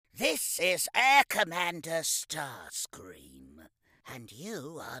This is Air Commander Starscream, and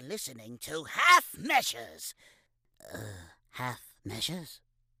you are listening to Half Measures. Half Measures?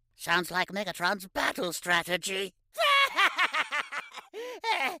 Sounds like Megatron's battle strategy.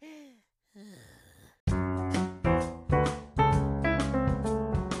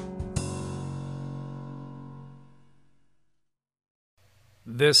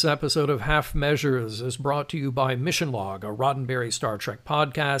 This episode of Half Measures is brought to you by Mission Log, a Roddenberry Star Trek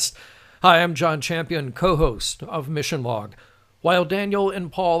podcast. Hi, I'm John Champion, co-host of Mission Log. While Daniel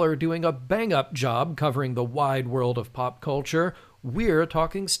and Paul are doing a bang-up job covering the wide world of pop culture, we're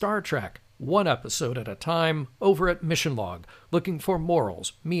talking Star Trek, one episode at a time, over at Mission Log, looking for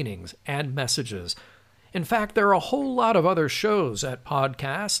morals, meanings, and messages. In fact, there are a whole lot of other shows at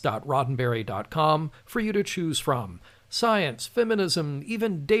podcast.roddenberry.com for you to choose from. Science, feminism,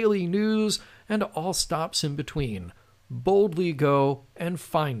 even daily news, and all stops in between. Boldly go and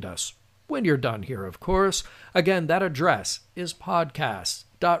find us. When you're done here, of course. Again, that address is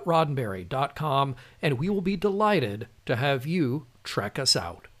podcasts.roddenberry.com, and we will be delighted to have you trek us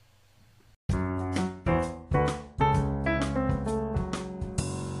out.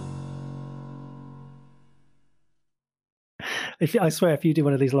 I swear, if you do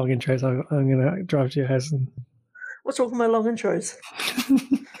one of these long intros, I'm going to drive to your house. What's wrong with my long intros?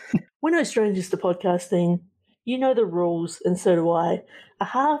 We're no strangers to podcasting. You know the rules, and so do I. A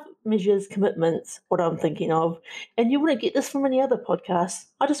half measures commitment's what I'm thinking of, and you wouldn't get this from any other podcast.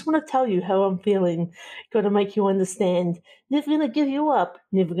 I just want to tell you how I'm feeling. Got to make you understand. Never going to give you up.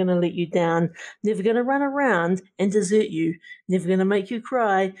 Never going to let you down. Never going to run around and desert you. Never going to make you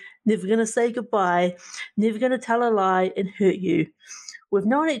cry. Never going to say goodbye. Never going to tell a lie and hurt you. We've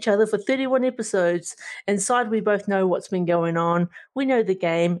known each other for 31 episodes. Inside, we both know what's been going on. We know the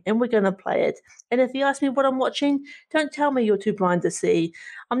game, and we're going to play it. And if you ask me what I'm watching, don't tell me you're too blind to see.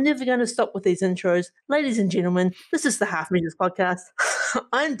 I'm never going to stop with these intros. Ladies and gentlemen, this is the Half Measures podcast.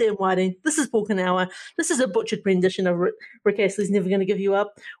 I'm Dan Whiting. This is Paul Kanawa. This is a butchered rendition of Rick Astley's Never Going to Give You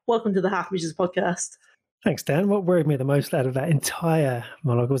Up. Welcome to the Half Measures podcast. Thanks, Dan. What worried me the most out of that entire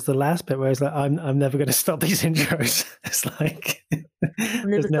monologue was the last bit where it's like, I'm never going to stop these intros. It's like... I'm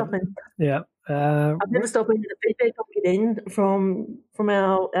never stopping. Yeah. I've never stopped. The feedback I'm getting from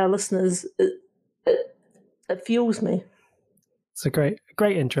our listeners, it fuels me. It's a great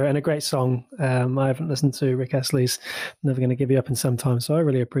intro and a great song. I haven't listened to Rick Astley's Never Going to Give You Up in some time, so I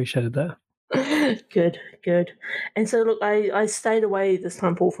really appreciated that. Good. And so, look, I stayed away this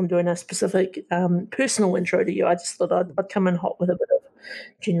time, Paul, from doing a specific personal intro to you. I just thought I'd come in hot with a bit of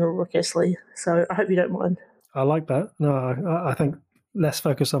general Rick Astley. So I hope you don't mind. I like that. No, I think less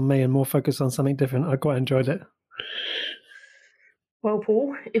focus on me and more focus on something different. I quite enjoyed it. Well,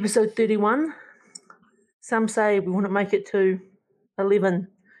 Paul, episode 31. Some say we want to make it to 11,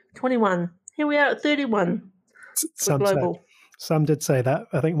 21. Here we are at 31. We're global. Some did say that.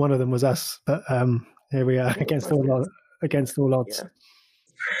 I think one of them was us, but here we are against all odds. Yeah.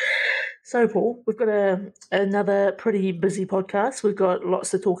 So, Paul, we've got another pretty busy podcast. We've got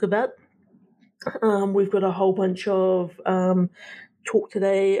lots to talk about. We've got a whole bunch of talk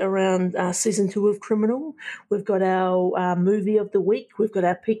today around season 2 of Criminal. We've got our movie of the week. We've got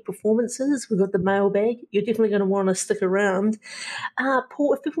our peak performances. We've got the mailbag. You're definitely going to want to stick around.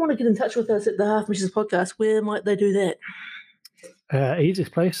 Paul, if people want to get in touch with us at the Half Measures podcast, where might they do that?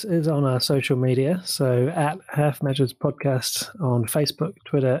 Easiest place is on our social media. So at Half Measures Podcast on Facebook,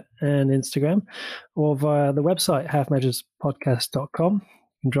 Twitter, and Instagram, or via the website halfmeasurespodcast.com. You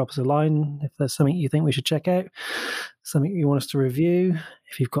can drop us a line if there's something you think we should check out, something you want us to review,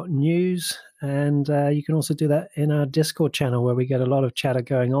 if you've got news. And you can also do that in our Discord channel where we get a lot of chatter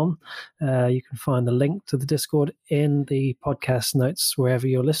going on. You can find the link to the Discord in the podcast notes wherever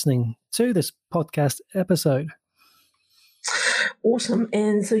you're listening to this podcast episode. Awesome.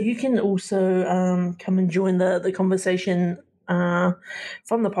 And so you can also come and join the conversation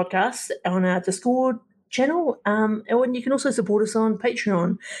from the podcast on our Discord channel. And you can also support us on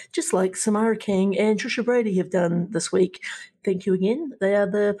Patreon, just like Samara King and Trisha Brady have done this week. Thank you again. They are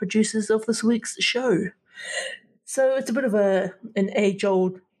the producers of this week's show. So it's a bit of an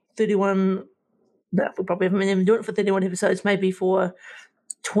age-old 31... No, we probably haven't been even doing it for 31 episodes, maybe for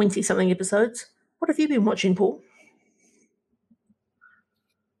 20-something episodes. What have you been watching, Paul?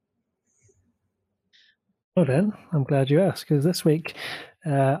 Well then, I'm glad you asked, because this week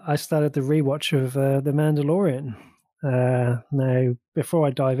I started the rewatch of The Mandalorian. Now, before I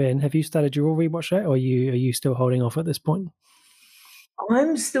dive in, have you started your rewatch yet, or are you still holding off at this point?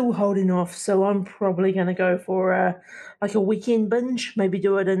 I'm still holding off, so I'm probably going to go for a weekend binge. Maybe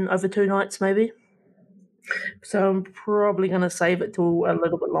do it in over 2 nights, maybe. So I'm probably going to save it till a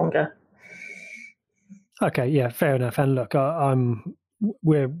little bit longer. Okay, yeah, fair enough. And look,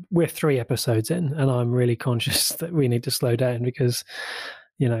 we're 3 episodes in, and I'm really conscious that we need to slow down because,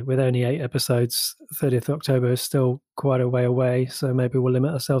 with only 8 episodes, 30th of October is still quite a way away. So maybe we'll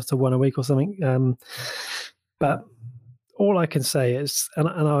limit ourselves to 1 a week or something. But all I can say is, and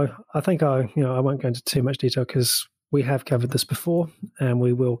I think I won't go into too much detail because we have covered this before, and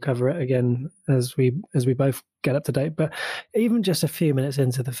we will cover it again as we both get up to date. But even just a few minutes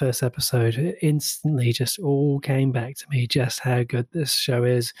into the first episode, it instantly just all came back to me just how good this show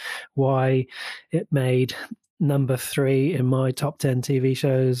is, why it made number 3 in my top 10 TV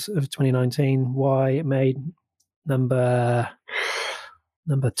shows of 2019, why it made number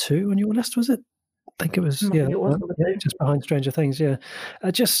 2 on your list, was it? I think it was, just behind Stranger Things. Yeah,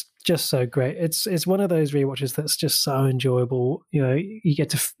 just so great. It's one of those rewatches that's just so enjoyable. You get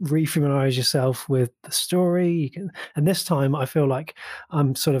to refamiliarize yourself with the story. And this time, I feel like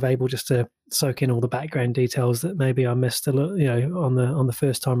I'm sort of able just to soak in all the background details that maybe I missed a little, on the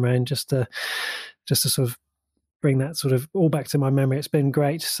first time round, just to sort of bring that sort of all back to my memory. It's been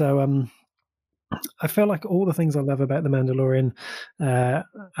great. So I feel like all the things I love about The Mandalorian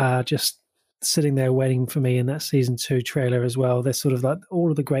are just sitting there waiting for me in that season 2 trailer as well. There's sort of like all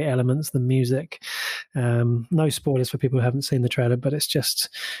of the great elements, the music. No spoilers for people who haven't seen the trailer, but it's just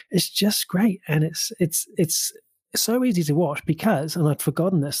great, and it's so easy to watch because, and I'd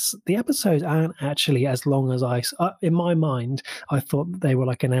forgotten this, the episodes aren't actually as long as in my mind, I thought they were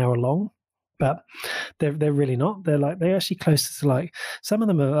like an hour long. But they're really not. They're actually closer to, like, some of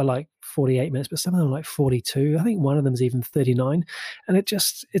them are like 48 minutes, but some of them are like 42. I think one of them is even 39. And it's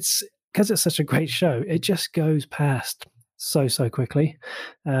because it's such a great show, it just goes past so quickly.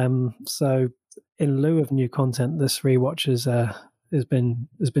 So in lieu of new content, this rewatch has been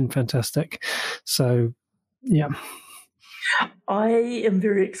fantastic. So yeah. I am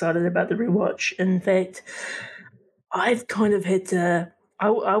very excited about the rewatch. In fact, I've kind of had to.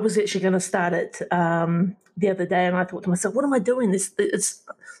 I was actually going to start it the other day, and I thought to myself, "What am I doing?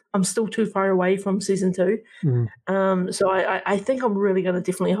 I'm still too far away from season 2." So I think I'm really going to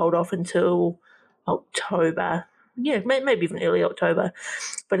definitely hold off until October. Yeah, maybe even early October.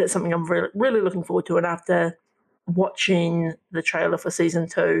 But it's something I'm really, really looking forward to. And after watching the trailer for season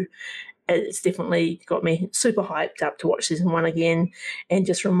 2, it's definitely got me super hyped up to watch season 1 again, and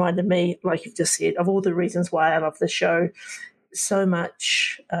just reminded me, like you've just said, of all the reasons why I love this show. So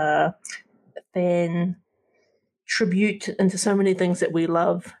much fan tribute into so many things that we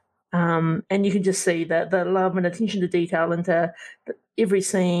love. And you can just see the love and attention to detail into every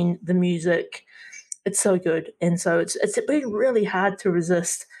scene, the music. It's so good. And so it's been really hard to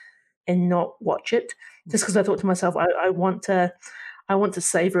resist and not watch it, just because I thought to myself, I want to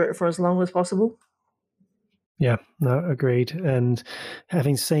savor it for as long as possible. Yeah, no, agreed. And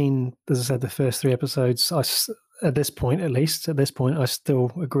having seen, as I said, the first 3 episodes, at this point, I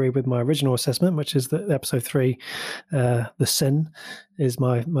still agree with my original assessment, which is that episode 3, The Sin, is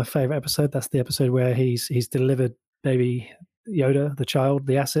my favorite episode. That's the episode where he's delivered baby Yoda, the child,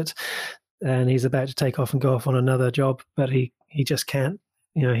 the asset, and he's about to take off and go off on another job, but he just can't.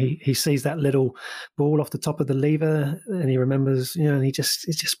 He sees that little ball off the top of the lever, and he remembers, and he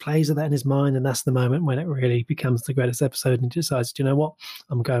just plays with that in his mind, and that's the moment when it really becomes the greatest episode, and he decides, you know what,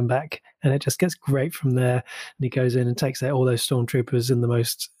 I'm going back, and it just gets great from there. And he goes in and takes out all those stormtroopers in the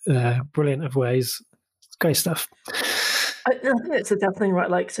most brilliant of ways. It's great stuff. I think that's a tough thing,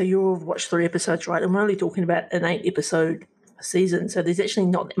 right? Like, so you've watched 3 episodes, right? And we're only talking about an 8 episode season, so there's actually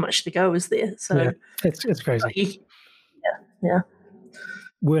not that much to go, is there? So yeah, it's crazy. Yeah.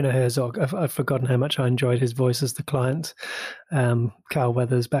 Werner Herzog, I've forgotten how much I enjoyed his voice as the client. Carl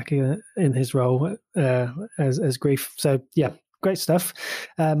Weathers back in his role as Greef. So yeah, great stuff.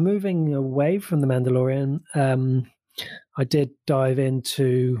 Moving away from The Mandalorian, I did dive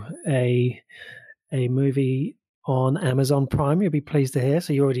into a movie on Amazon Prime. You'll be pleased to hear.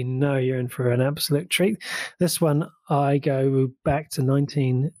 So you already know you're in for an absolute treat. This one, I go back to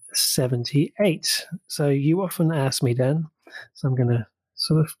 1978. So you often ask me, Dan, so I'm going to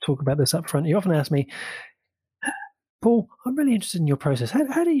sort of talk about this up front. You often ask me, Paul, I'm really interested in your process.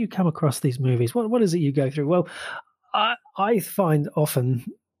 How do you come across these movies? What is it you go through? Well, I find often,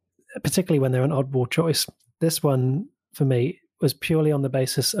 particularly when they're an oddball choice, this one for me was purely on the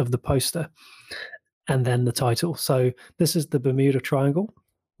basis of the poster and then the title. So this is the Bermuda Triangle,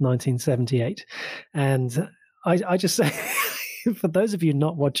 1978. And I just say, for those of you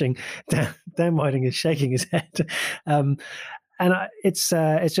not watching, Dan Whiting is shaking his head. And it's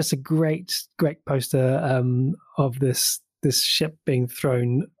just a great poster of this ship being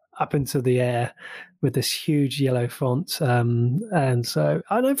thrown up into the air with this huge yellow font. And so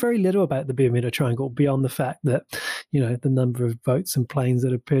I know very little about the Bermuda Triangle beyond the fact that, the number of boats and planes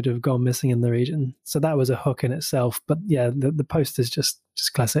that appear to have gone missing in the region. So that was a hook in itself. But yeah, the poster's just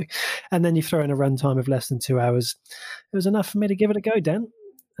classic. And then you throw in a runtime of less than 2 hours. It was enough for me to give it a go, Dan.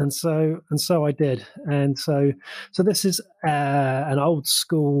 And so I did. And so this is an old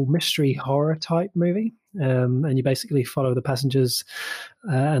school mystery horror type movie. And you basically follow the passengers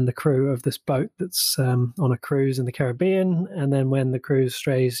and the crew of this boat that's on a cruise in the Caribbean. And then when the cruise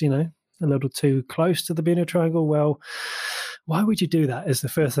strays, a little too close to the Bermuda Triangle, well, why would you do that? Is the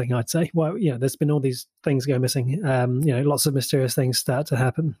first thing I'd say. Well, there's been all these things go missing. Lots of mysterious things start to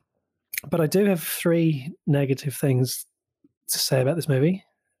happen. But I do have 3 negative things to say about this movie.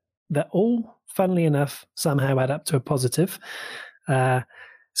 They're all, funnily enough, somehow add up to a positive.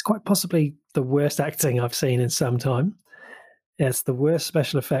 It's quite possibly the worst acting I've seen in some time. It's the worst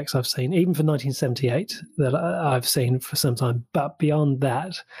special effects I've seen, even for 1978, that I've seen for some time. But beyond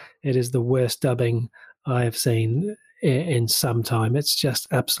that, it is the worst dubbing I have seen in some time. It's just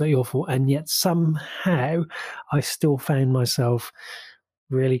absolutely awful. And yet somehow I still found myself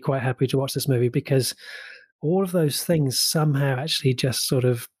really quite happy to watch this movie, because all of those things somehow actually just sort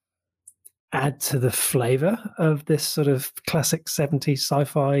of add to the flavor of this sort of classic 70s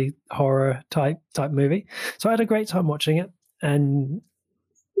sci-fi horror type movie. So I had a great time watching it, and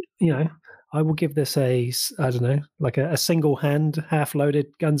I will give this a single hand half loaded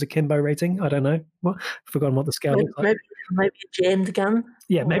guns akimbo rating. I don't know, I've forgotten what the scale looks like. Maybe a jammed gun.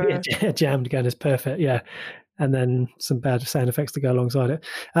 Yeah, maybe a jammed gun is perfect. Yeah. And then some bad sound effects to go alongside it.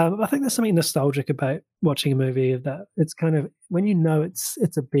 I think there's something nostalgic about watching a movie of that. It's kind of when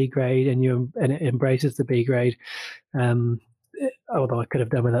it's a B grade and it embraces the B grade. Although I could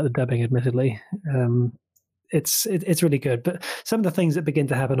have done without the dubbing, admittedly. It's really good. But some of the things that begin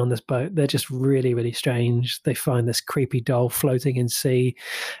to happen on this boat, they're just really, really strange. They find this creepy doll floating in sea,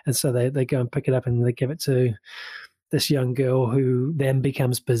 and so they go and pick it up and they give it to this young girl, who then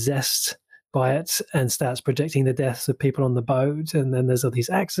becomes possessed by it and starts predicting the deaths of people on the boat. And then there's all these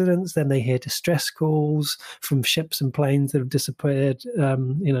accidents. Then they hear distress calls from ships and planes that have disappeared,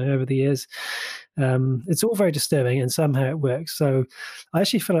 over the years. It's all very disturbing, and somehow it works. So I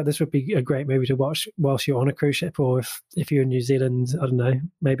actually feel like this would be a great movie to watch whilst you're on a cruise ship, or if you're in New Zealand, I don't know,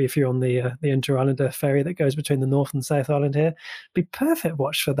 maybe if you're on the Inter-Islander ferry that goes between the North and South Island here, be perfect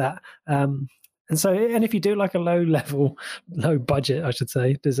watch for that. And if you do like a low budget, I should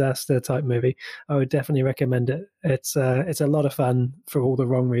say, disaster type movie, I would definitely recommend it. It's a lot of fun for all the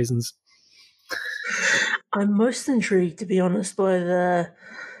wrong reasons. I'm most intrigued, to be honest, by the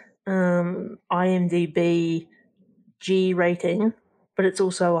IMDb G rating, but it's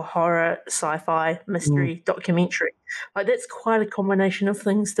also a horror, sci-fi, mystery documentary. Like, that's quite a combination of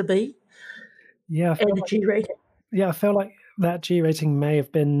things to be. Yeah, and a G rating. Yeah, I feel like that G rating may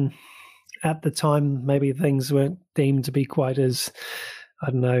have been, at the time, maybe things weren't deemed to be quite as,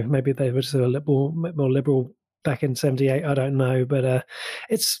 I don't know, maybe they were just a little more liberal back in 78, I don't know. But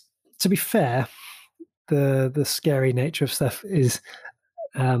it's, to be fair, the scary nature of stuff is,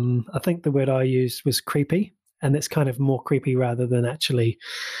 I think the word I used was creepy, and it's kind of more creepy rather than actually,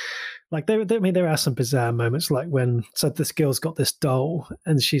 like, there are some bizarre moments, like when, so this girl's got this doll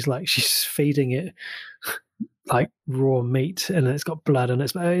and she's feeding it like raw meat, and it's got blood, and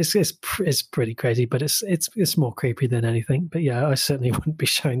it's pretty crazy, but it's more creepy than anything. But yeah, I certainly wouldn't be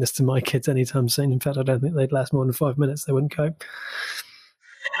showing this to my kids anytime soon. In fact, I don't think they'd last more than 5 minutes. They wouldn't cope.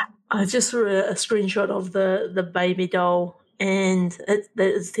 I just saw a screenshot of the baby doll, and that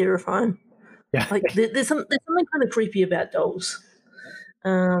is terrifying. Yeah, like there's something kind of creepy about dolls.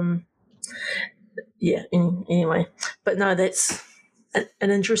 Yeah. Anyway, but no, that's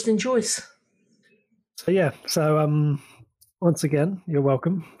an interesting choice. So once again, you're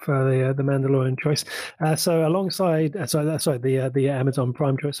welcome for the Mandalorian choice. So alongside, the Amazon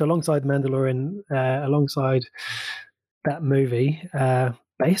Prime choice. So alongside Mandalorian, alongside that movie,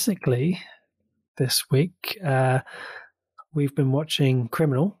 basically this week we've been watching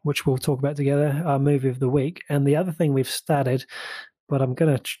Criminal, which we'll talk about together, our movie of the week. And the other thing we've started, but I'm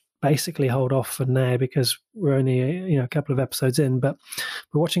going to basically hold off for now because we're only a couple of episodes in, but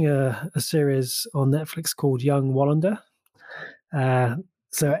we're watching a series on Netflix called Young Wallander.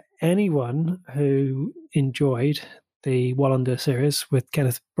 So anyone who enjoyed the Wallander series with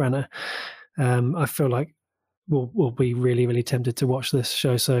Kenneth Branagh, I feel like will be really, really tempted to watch this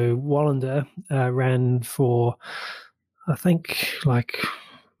show. So Wallander ran for, I think, like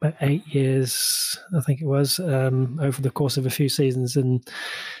about 8 years, I think it was, over the course of a few seasons. And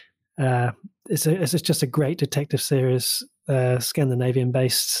it's just a great detective series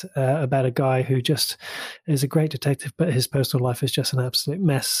Scandinavian-based, about a guy who just is a great detective, but his personal life is just an absolute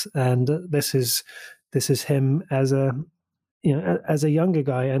mess. And this is him as a as a younger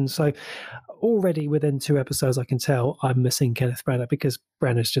guy. And so already within 2 episodes, I can tell I'm missing Kenneth Branagh, because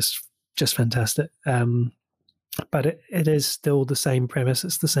Branagh's just fantastic. But it is still the same premise.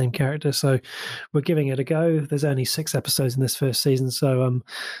 It's the same character. So we're giving it a go. There's only 6 episodes in this first season. So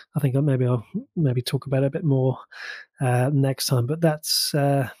I think I'll talk about it a bit more next time. But that's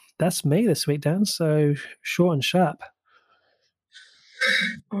me this week, Dan. So short and sharp.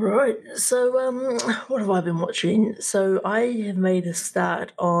 All right. So, what have I been watching? So, I have made a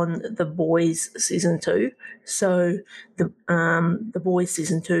start on The Boys season 2. So, the Boys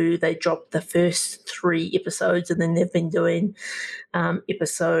season 2, they dropped the first 3 episodes, and then they've been doing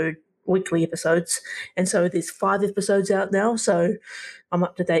weekly episodes. And so, there's 5 episodes out now. So, I'm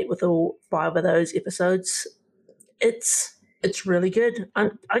up to date with all 5 of those episodes. It's really good.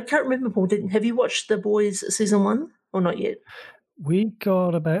 I can't remember, Paul. Have you watched The Boys season 1 or not yet? We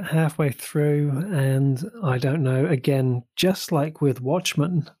got about halfway through, and I don't know, again, just like with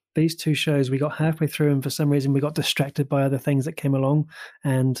Watchmen, these 2 shows, we got halfway through, and for some reason we got distracted by other things that came along.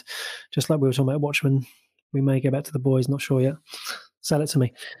 And just like we were talking about Watchmen, we may go back to The Boys, not sure yet. Sell it to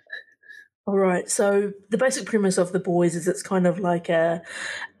me. All right. So the basic premise of The Boys is it's kind of like a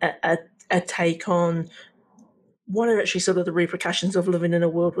take on what are actually sort of the repercussions of living in a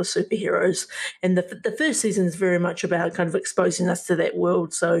world with superheroes. And the first season is very much about kind of exposing us to that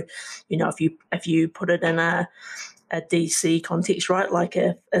world. So, if you put it in a DC context, right, like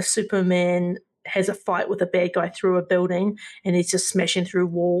a Superman has a fight with a bad guy through a building and he's just smashing through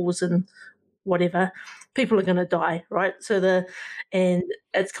walls and whatever, people are going to die, right? And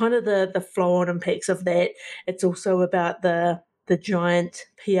it's kind of the flow-on impacts of that. It's also about the giant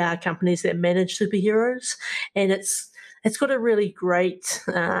PR companies that manage superheroes, and it's got a really great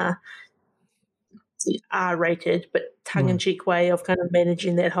R-rated but tongue-in-cheek way of kind of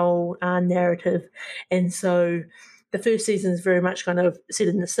managing that whole narrative. And so the first season is very much kind of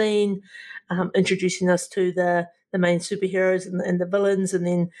setting the scene, introducing us to the main superheroes and the villains, and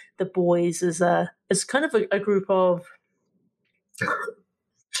then The Boys is kind of a group of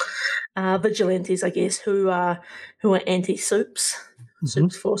vigilantes, I guess, who are anti-soups,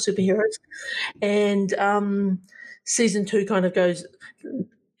 soups for superheroes. And season 2 kind of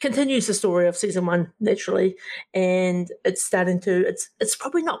continues the story of season 1 naturally, and it's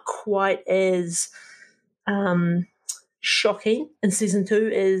probably not quite as shocking in season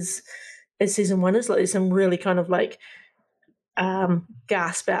 2 as season 1 is. Like, there's some really kind of like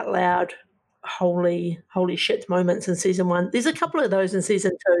gasp out loud, holy shit moments in season 1. There's a couple of those in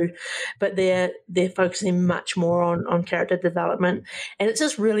season 2, but they're focusing much more on character development, and it's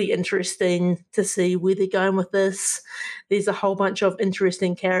just really interesting to see where they're going with this. There's a whole bunch of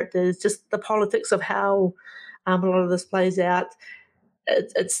interesting characters, just the politics of how a lot of this plays out.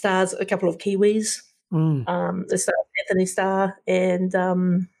 It stars a couple of Kiwis. It stars Anthony Starr and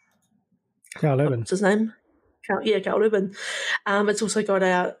Carl Urban. What's his name? Carl Urban. It's also got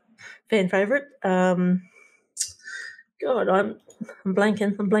our fan favourite. God, I'm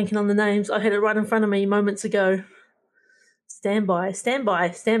blanking on the names. I had it right in front of me moments ago. Stand by. Fan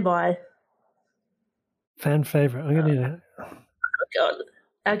favourite. I'm going to. God,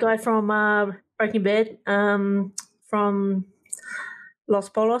 our guy from Breaking Bad, from Los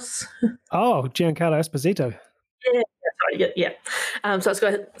Polos. Oh, Giancarlo Esposito. Yeah. So it's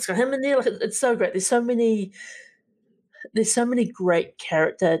got him in there. Like, it's so great. There's so many great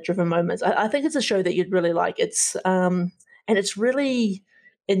character-driven moments. I think it's a show that you'd really like. It's and it's really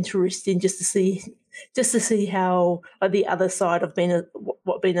interesting just to see how the other side of being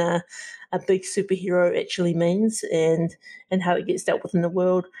what being a big superhero actually means, and how it gets dealt with in the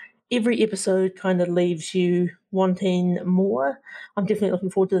world. Every episode kind of leaves you wanting more. I'm definitely looking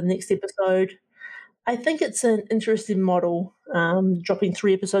forward to the next episode. I think it's an interesting model, dropping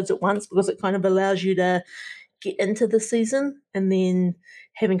 3 episodes at once, because it kind of allows you to get into the season, and then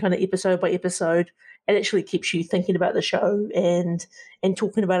having kind of episode by episode, it actually keeps you thinking about the show and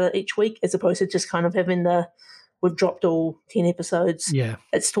talking about it each week, as opposed to just kind of having we've dropped all 10 episodes. Yeah.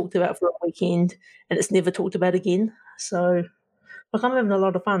 It's talked about for a weekend and it's never talked about again. So look, I'm having a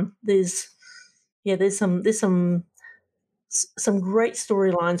lot of fun. There's some great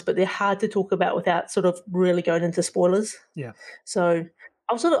storylines, but they're hard to talk about without sort of really going into spoilers. Yeah. So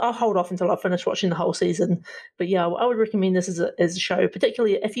I'll hold off until I finish watching the whole season. But yeah, I would recommend this as a show,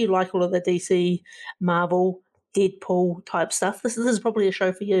 particularly if you like all of the DC, Marvel, Deadpool type stuff. This is probably a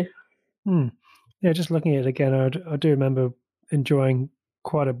show for you. Yeah, just looking at it again, I do remember enjoying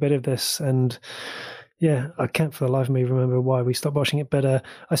quite a bit of this, and Yeah, I can't for the life of me remember why we stopped watching it. But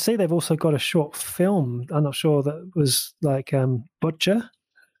I see they've also got a short film. I'm not sure that was like Butcher,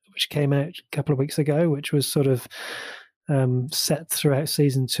 which came out a couple of weeks ago, which was sort of set throughout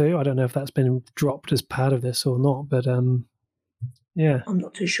season 2. I don't know if that's been dropped as part of this or not, but yeah. I'm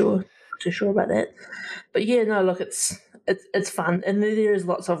not too sure. Not too sure about that. But yeah, no, look, it's fun, and there is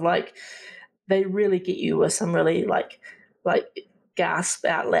lots of like, they really get you with some really like gasp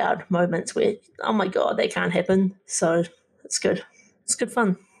out loud moments where, oh my god, that can't happen. So it's good. It's good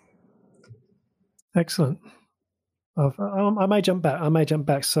fun. Excellent. I may jump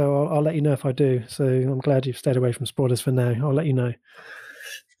back. So I'll let you know if I do. So I'm glad you've stayed away from spoilers for now. I'll let you know.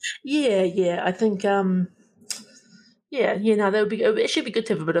 Yeah. I think no, that would be. It should be good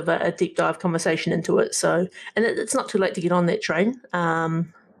to have a bit of a deep dive conversation into it. So, and it's not too late to get on that train.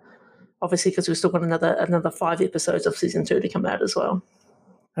 Obviously, because we've still got another 5 episodes of season 2 to come out as well.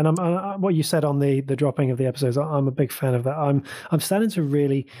 And what you said on the dropping of the episodes, I'm a big fan of that. I'm starting to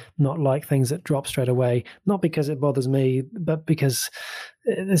really not like things that drop straight away, not because it bothers me, but because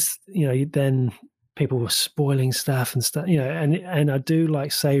it's, then people were spoiling stuff and stuff, and I do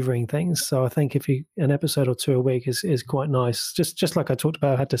like savoring things. So I think if an episode or 2 a week is quite nice. Just like I talked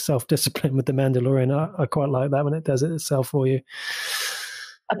about, I had to self-discipline with The Mandalorian. I quite like that when it does it itself for you.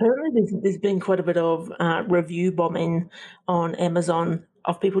 Apparently, there's been quite a bit of review bombing on Amazon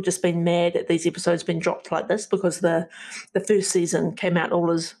of people just being mad that these episodes been dropped like this, because the first season came out all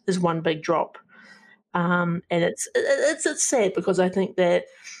as one big drop, and it's sad, because I think that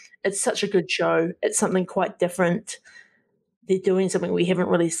it's such a good show. It's something quite different. They're doing something we haven't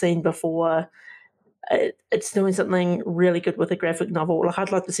really seen before. It's doing something really good with a graphic novel. Like,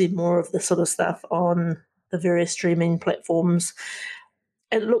 I'd like to see more of this sort of stuff on the various streaming platforms.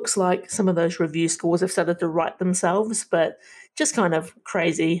 It looks like some of those review scores have started to write themselves, but just kind of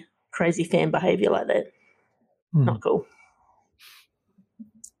crazy fan behavior like that. Not cool.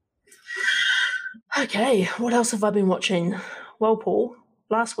 Okay, what else have I been watching? Well, Paul,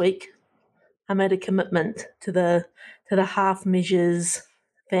 last week I made a commitment to the Half Measures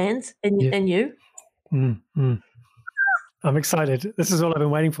fans and you. I'm excited. This is all I've been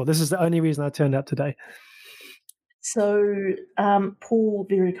waiting for. This is the only reason I turned up today. So Paul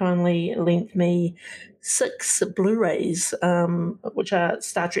very kindly lent me 6 Blu-rays, which are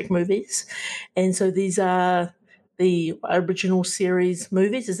Star Trek movies, and so these are the original series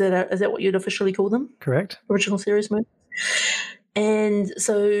movies. Is that what you'd officially call them? Correct. Original series movies. And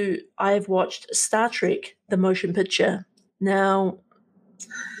so I've watched Star Trek: The Motion Picture. Now,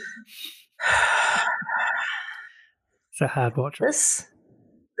 it's a hard watch. This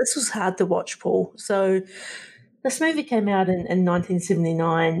was hard to watch, Paul. So this movie came out in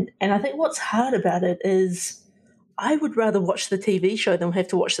 1979, and I think what's hard about it is I would rather watch the TV show than have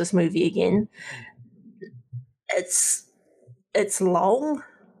to watch this movie again. It's long.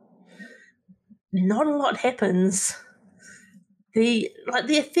 Not a lot happens. The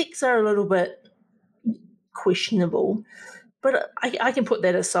effects are a little bit questionable, but I can put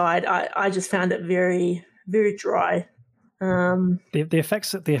that aside. I just found it very, very dry. The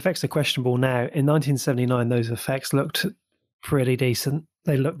effects are questionable now. In 1979, those effects looked pretty decent.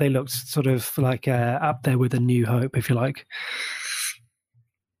 They looked sort of like up there with A New Hope, if you like.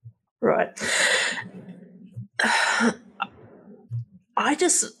 Right. I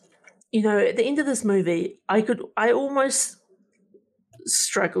just, at the end of this movie, I almost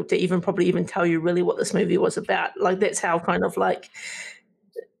struggled to probably even tell you really what this movie was about. Like, that's how kind of like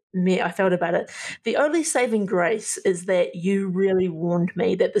me I felt about it. The only saving grace is that you really warned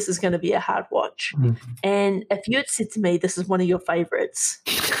me that this is going to be a hard watch. And if you had said to me this is one of your favorites,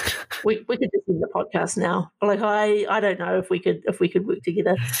 we could just end the podcast now. Like, I don't know if we could work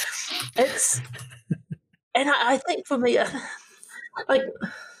together. And I think for me, like,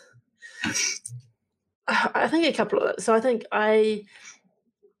 I think a couple of, so I think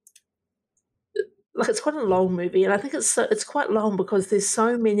it's quite a long movie, and I think it's quite long because there's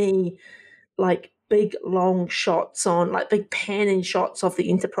so many like big long shots on, like big panning shots of the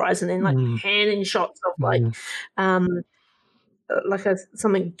Enterprise, and then like panning shots of like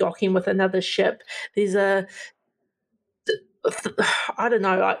something docking with another ship. There's I don't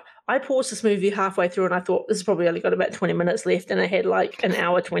know. I paused this movie halfway through, and I thought this has probably only got about 20 minutes left, and I had like an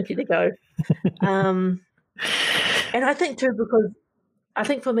hour 20 to go. And I think too, because I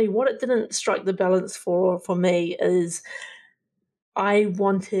think for me, what it didn't strike the balance for me is I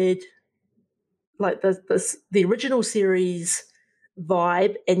wanted like the original series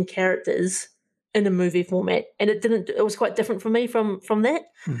vibe and characters in a movie format, and it didn't. It was quite different for me from that.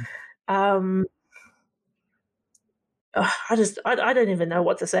 I don't even know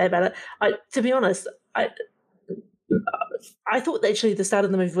what to say about it. To be honest, I thought that actually the start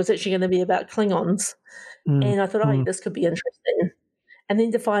of the movie was actually going to be about Klingons, and I thought, oh, this could be interesting. And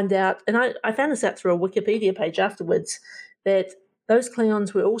then to find out, and I found this out through a Wikipedia page afterwards, that those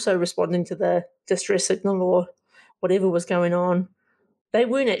Klingons were also responding to the distress signal or whatever was going on. They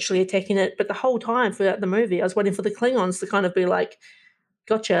weren't actually attacking it, but the whole time throughout the movie, I was waiting for the Klingons to kind of be like,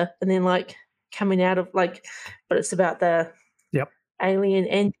 gotcha, and then like coming out of like, but it's about the alien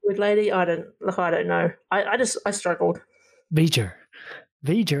android lady. I don't know. I struggled.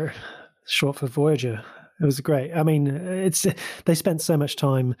 V'ger, short for Voyager. It was great. I mean, they spent so much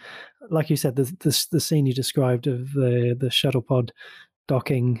time, like you said, the scene you described of the shuttle pod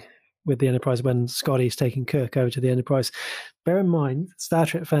docking with the Enterprise when Scotty's taking Kirk over to the Enterprise. Bear in mind, Star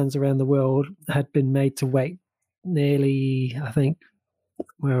Trek fans around the world had been made to wait nearly, I think,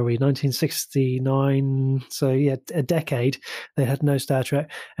 where are we, 1969, so yeah, a decade. They had no Star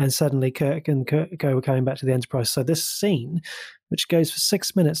Trek, and suddenly Kirk and Co were coming back to the Enterprise. So this scene, which goes for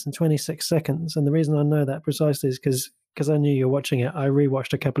 6 minutes and 26 seconds, and the reason I know that precisely is because I knew you were watching it. I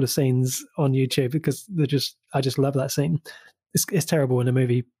rewatched a couple of scenes on YouTube because I just love that scene. It's terrible in a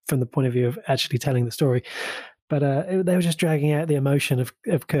movie from the point of view of actually telling the story. But they were just dragging out the emotion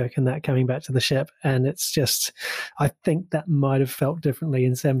of Kirk and that coming back to the ship. And it's just, I think that might have felt differently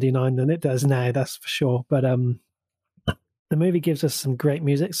in 79 than it does now, that's for sure. But the movie gives us some great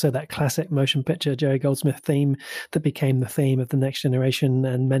music. So that classic motion picture Jerry Goldsmith theme that became the theme of The Next Generation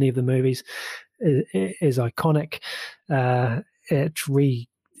and many of the movies is iconic.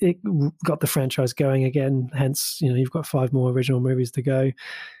 It got the franchise going again. Hence, you've got 5 more original movies to go.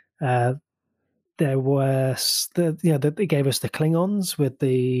 There was they gave us the Klingons with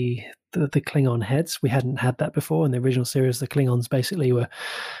the Klingon heads. We hadn't had that before in the original series. The Klingons basically were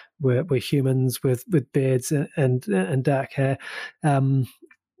humans with beards and dark hair.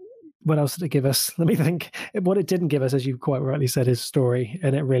 What else did it give us? Let me think. What it didn't give us, as you quite rightly said, is story,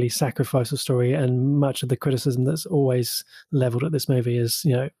 and it really sacrificed the story. And much of the criticism that's always leveled at this movie is,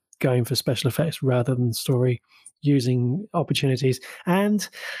 going for special effects rather than story, using opportunities. And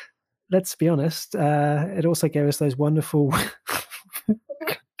let's be honest, it also gave us those wonderful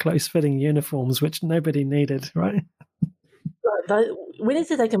close-fitting uniforms, which nobody needed, right? We need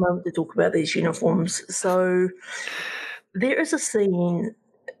to take a moment to talk about these uniforms. So there is a scene.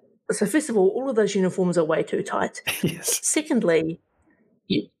 So first of all of those uniforms are way too tight. Yes. Secondly,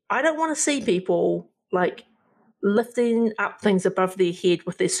 I don't want to see people like lifting up things above their head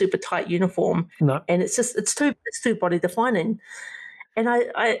with their super tight uniform. No. And it's too body defining. And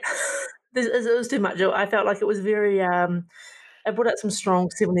it was too much. I felt like it was very. It brought out some strong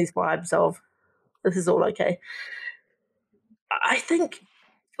 70s vibes of this is all okay. I think,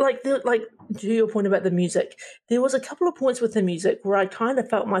 to your point about the music, there was a couple of points with the music where I kind of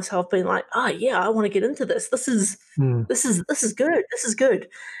felt myself being like, oh yeah, I want to get into this. This is good. This is good.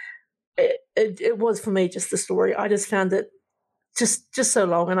 It was for me just the story. I just found it just so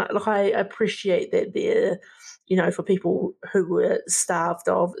long, and I appreciate that there. For people who were starved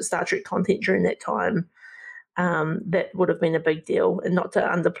of Star Trek content during that time, that would have been a big deal, and not to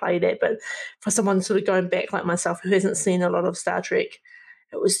underplay that. But for someone sort of going back like myself who hasn't seen a lot of Star Trek,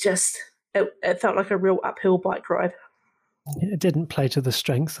 it was just, it felt like a real uphill bike ride. It didn't play to the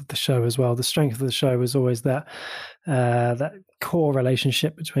strength of the show as well. The strength of the show was always that core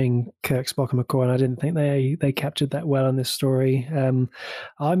relationship between Kirk, Spock, and McCoy, and I didn't think they captured that well in this story.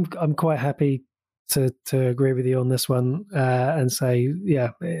 I'm quite happy to agree with you on this one and say, yeah,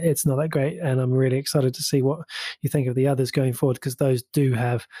 it's not that great, and I'm really excited to see what you think of the others going forward, because those do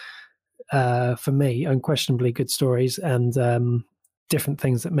have, for me, unquestionably good stories and different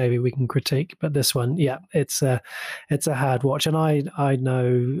things that maybe we can critique. But this one, yeah, it's a hard watch, and I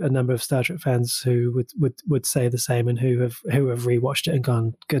know a number of Star Trek fans who would say the same, and who have rewatched it and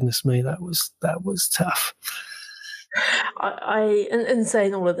gone, goodness me, that was tough. In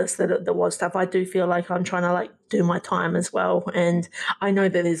saying all of this, that there was stuff, I do feel like I'm trying to do my time as well, and I know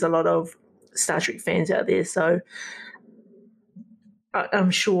that there's a lot of Star Trek fans out there, so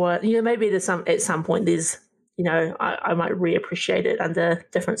I'm sure maybe there's at some point there's I might reappreciate it under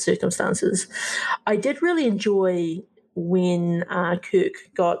different circumstances. I did really enjoy when Kirk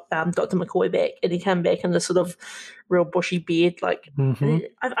got Dr. McCoy back, and he came back in this sort of real bushy beard, Mm-hmm.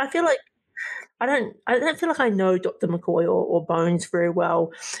 I feel like. I don't feel like I know Dr. McCoy or Bones very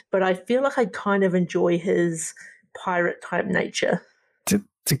well, but I feel like I kind of enjoy his pirate type nature.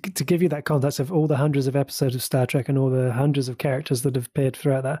 To give you that context of all the hundreds of episodes of Star Trek and all the hundreds of characters that have appeared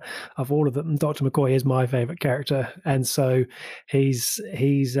throughout that, of all of them, Dr. McCoy is my favorite character, and so he's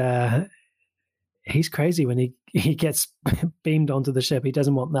he's crazy when he gets beamed onto the ship. He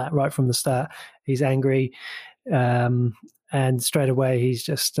doesn't want that right from the start. He's angry, and straight away he's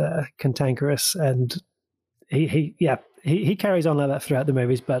just cantankerous, and he carries on like that throughout the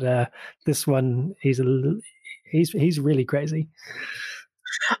movies. But this one, he's really crazy.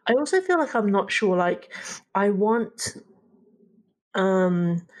 I also feel like I'm not sure. Like, I want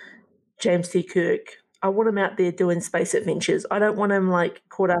James T. Kirk. I want him out there doing space adventures. I don't want him like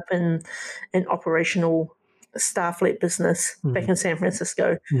caught up in operational Starfleet business back in San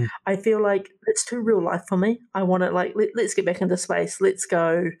Francisco. I feel like it's too real life for me. I want it like let's get back into space. Let's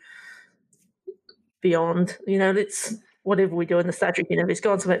go beyond. Let's whatever we do in the Star Trek universe,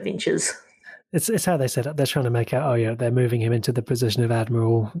 go on some adventures. It's how they set up. They're trying to make out, they're moving him into the position of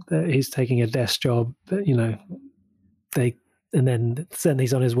admiral. He's taking a desk job. And then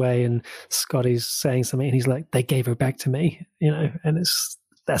he's on his way, and Scotty's saying something, and he's like, "They gave her back to me," and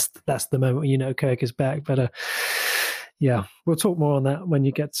that's the moment when Kirk is back. But we'll talk more on that when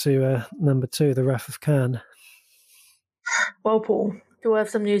you get to number 2, The Wrath of Khan. Well, Paul, do I have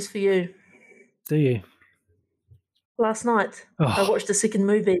some news for you? Do you? Last night, I watched the second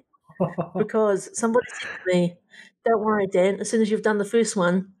movie because somebody said to me, "Don't worry, Dan. As soon as you've done the first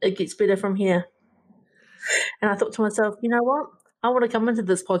one, it gets better from here." And I thought to myself, you know what? I want to come into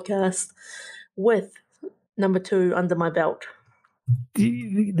this podcast with number 2 under my belt.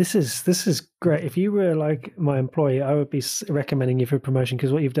 This is great. If you were like my employee, I would be recommending you for promotion,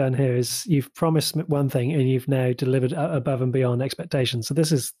 because what you've done here is you've promised one thing and you've now delivered above and beyond expectations. So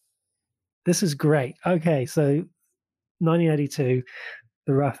this is great. Okay, so 1982,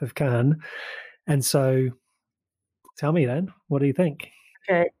 The Wrath of Khan. And so tell me then, what do you think?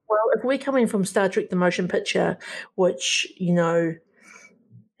 Okay, well, if we're coming from Star Trek The Motion Picture, which,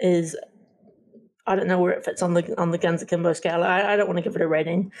 is, I don't know where it fits on the Guns Akimbo scale. I don't want to give it a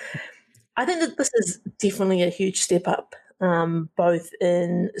rating. I think that this is definitely a huge step up, both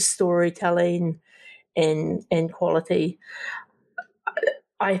in storytelling and quality.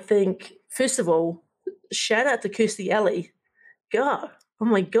 I think, first of all, shout out to Kirstie Alley. God, oh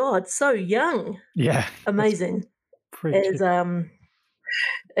my God, so young. Yeah. Amazing. It's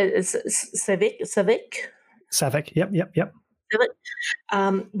Saavik. Yep.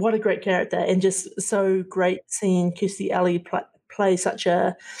 What a great character, and just so great seeing Kirstie Alley play such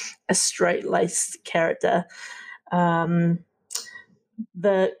a straight-laced character. The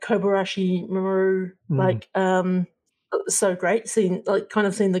Kobayashi Mamoru, so great seeing the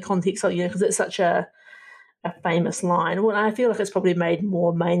context of because it's such a famous line. Well, I feel like it's probably made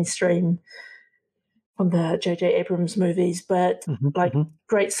more mainstream from the J.J. Abrams movies, but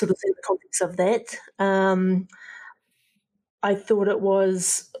great sort of seeing the context of that. I thought it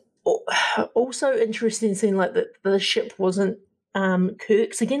was also interesting seeing like that the ship wasn't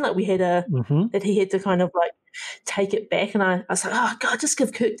Kirk's again. Like we had that he had to kind of like take it back, and I was like, oh God, just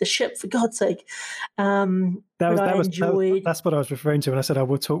give Kirk the ship for God's sake. That's what I was referring to when I said I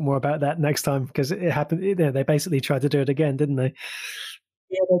will talk more about that next time, because it happened. They basically tried to do it again, didn't they?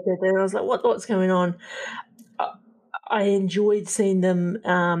 Yeah, they did. And I was like, what's going on? I enjoyed seeing them.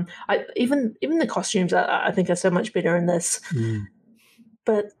 Even the costumes, I think, are so much better in this.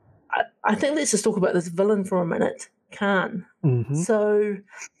 But I think let's just talk about this villain for a minute, Khan. So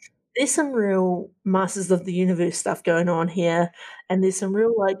there's some real Masters of the Universe stuff going on here, and there's some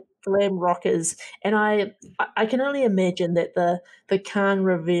real like glam rockers. And I can only imagine that the Khan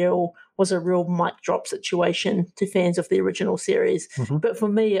reveal was a real mic drop situation to fans of the original series. But for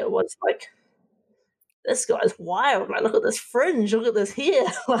me, it was like, this guy's wild. Like, look at this fringe. Look at this hair.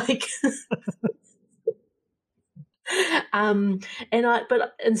 Like,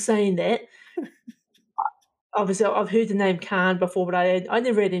 but in saying that, obviously I've heard the name Khan before, but I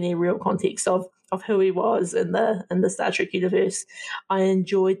never had any real context of who he was in the Star Trek universe. I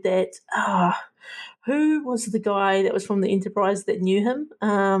enjoyed that. Who was the guy that was from the Enterprise that knew him?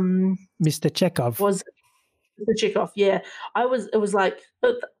 Mr. Chekhov. Was Mr. Chekhov? Yeah, it was like.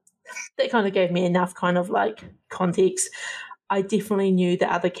 That kind of gave me enough kind of like context. I definitely knew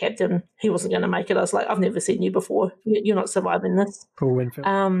the other captain, he wasn't going to make it. I was like, I've never seen you before. You're not surviving this. Paul Winfield.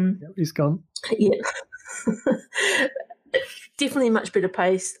 He's gone. Yeah. Definitely much better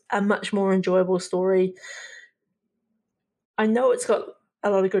paced, a much more enjoyable story. I know it's got a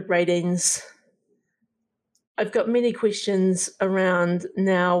lot of good ratings. I've got many questions around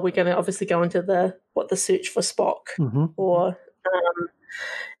now. We're going to obviously go into the search for Spock or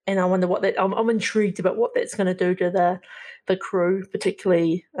and I wonder what that. I'm intrigued about what that's going to do to the crew,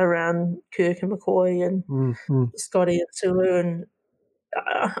 particularly around Kirk and McCoy and Scotty and Sulu, and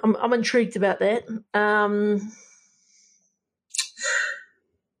I'm intrigued about that.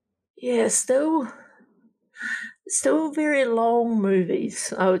 Yeah, still very long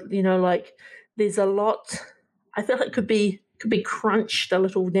movies. Like there's a lot. I feel like it could be crunched a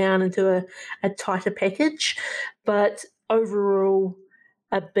little down into a tighter package, but overall,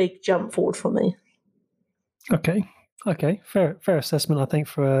 a big jump forward for me. Okay, fair assessment. I think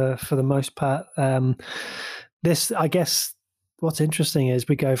for the most part, this, I guess, what's interesting is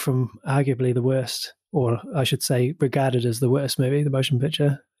we go from arguably the worst, or I should say, regarded as the worst movie, the motion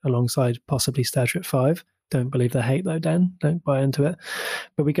picture, alongside possibly Star Trek V. Don't believe the hate though, Dan. Don't buy into it.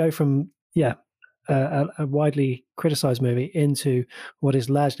 But we go from a widely criticized movie into what is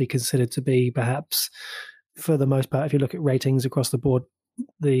largely considered to be, perhaps, for the most part, if you look at ratings across the board,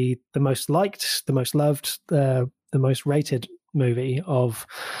 the most liked, the most loved, the most rated movie of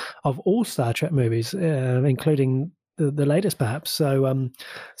all Star Trek movies, including the latest, perhaps.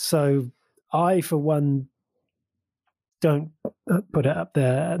 So I, for one, don't put it up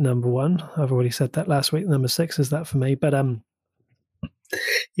there at number one. I've already said that last week. Number 6 is that for me. But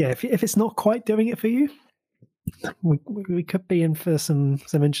yeah, if it's not quite doing it for you, we could be in for some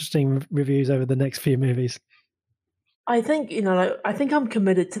interesting reviews over the next few movies. I think I think I'm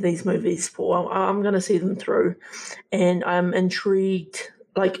committed to these movies, Paul. I'm going to see them through, and I'm intrigued.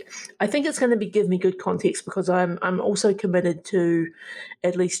 Like, I think it's going to give me good context because I'm also committed to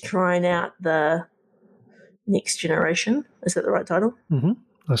at least trying out the Next Generation. Is that the right title? Mm-hmm.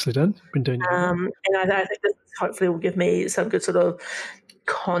 Nicely done. Been doing. And I think this hopefully will give me some good sort of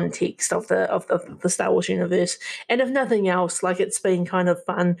context of the Star Wars universe. And if nothing else, like, it's been kind of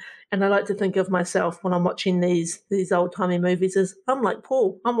fun. And I like to think of myself when I'm watching these old timey movies as I'm like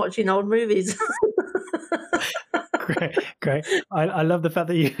Paul. I'm watching old movies. Great. I love the fact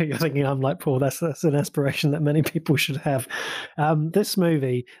that you're thinking I'm like Paul. That's an aspiration that many people should have. This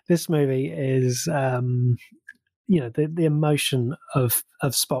movie is. The emotion of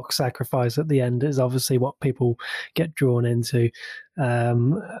Spock's sacrifice at the end is obviously what people get drawn into.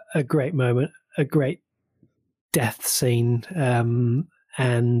 A great moment, a great death scene,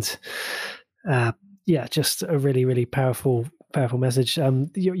 and just a really, really powerful message.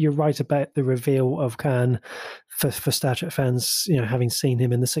 You're right about the reveal of Khan for Star Trek fans, having seen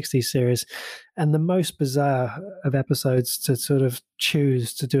him in the 60s series, and the most bizarre of episodes to sort of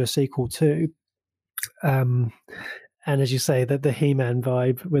choose to do a sequel to. And as you say, that the He-Man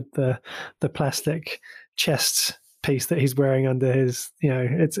vibe with the plastic chest piece that he's wearing under his,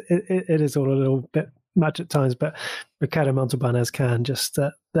 it is all a little bit much at times. But Ricardo Montalban as Khan, just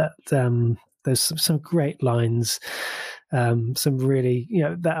there's some great lines, some really,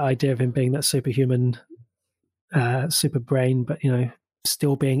 that idea of him being that superhuman, super brain, but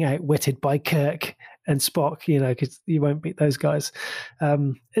still being outwitted by Kirk and Spock, because you won't beat those guys.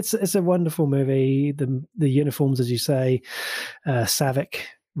 It's a wonderful movie. The uniforms, as you say, Savick,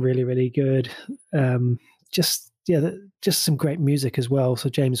 really, really good. Just some great music as well. So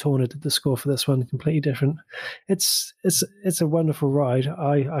James Horner did the score for this one, completely different. It's a wonderful ride.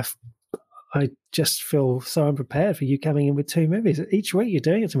 I just feel so unprepared for you coming in with 2 movies each week. You're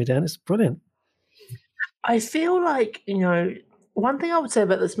doing it to me, Dan. It's brilliant. I feel like, one thing I would say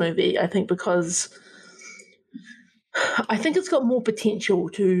about this movie, I think, because I think it's got more potential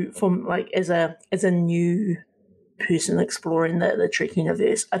as a new person exploring the Trek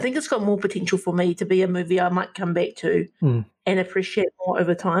universe. I think it's got more potential for me to be a movie I might come back to and appreciate more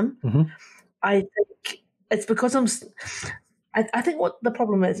over time. Mm-hmm. I think it's because I think what the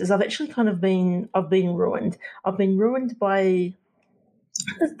problem is I've actually kind of been ruined. I've been ruined by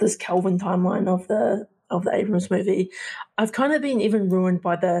this Kelvin timeline of the Abrams movie. I've kind of been even ruined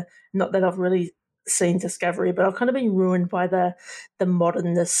by not that I've really seen Discovery, but I've kind of been ruined by the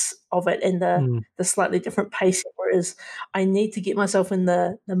modernness of it and the slightly different pacing. Whereas I need to get myself in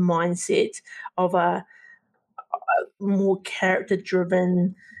the mindset of a more character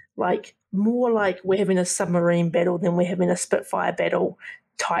driven, like more like we're having a submarine battle than we're having a Spitfire battle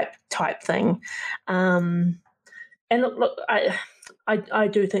type thing. And look, I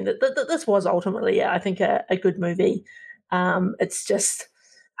do think that this was ultimately, I think, a good movie. It's just,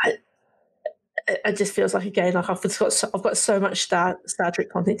 it just feels like, again, like I've got so much Star Trek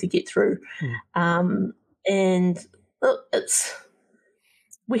content to get through, and look,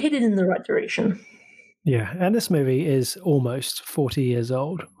 we're headed in the right direction. Yeah, and this movie is almost 40 years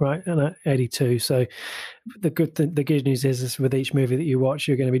old, right? And 82. So the good news is with each movie that you watch,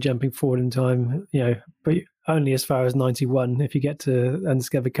 you're going to be jumping forward in time, but only as far as 91 if you get to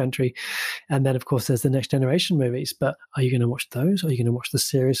Undiscovered Country. And then, of course, there's the Next Generation movies. But are you going to watch those, or are you going to watch the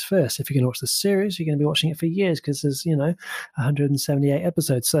series first? If you're going to watch the series, you're going to be watching it for years because there's, 178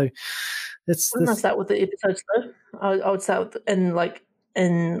 episodes. So Wouldn't I start with the episodes, though? I would start with, and like,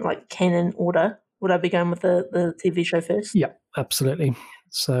 in like canon order? Would I be going with the TV show first? Yeah, absolutely.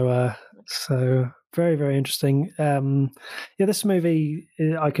 So very, very interesting. This movie,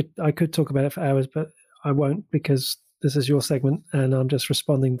 I could talk about it for hours, but I won't because this is your segment and I'm just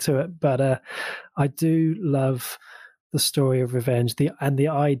responding to it. But I do love the story of revenge, the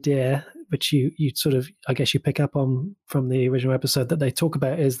idea which you sort of, I guess, you pick up on from the original episode that they talk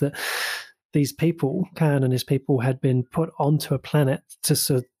about is that these people, Khan and his people, had been put onto a planet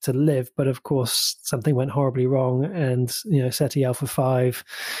to live, but of course something went horribly wrong, and Ceti Alpha 5,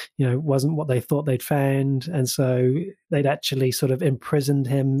 wasn't what they thought they'd found, and so they'd actually sort of imprisoned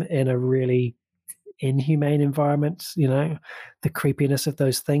him in a really inhumane environment. The creepiness of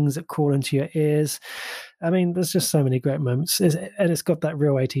those things that crawl into your ears. I mean, there's just so many great moments, and it's got that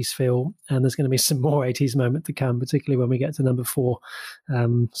real 80s feel, and there's going to be some more 80s moment to come, particularly when we get to number 4.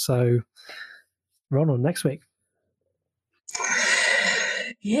 So we're on next week.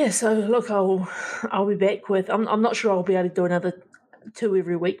 Yeah, so look, I'll be back with. I'm not sure I'll be able to do another 2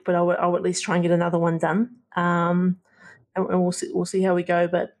 every week, but I'll at least try and get another one done. And we'll see how we go.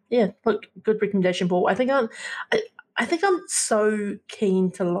 But yeah, look, good recommendation, Paul. I think I'm so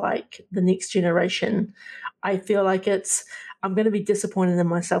keen to like The Next Generation. I feel like I'm going to be disappointed in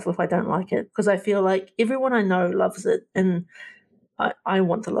myself if I don't like it, because I feel like everyone I know loves it, and I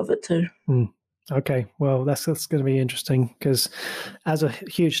want to love it too. Okay, well, that's going to be interesting, because as a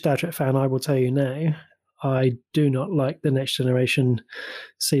huge Star Trek fan, I will tell you now, I do not like The Next Generation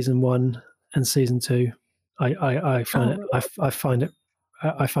season 1 and season 2. I find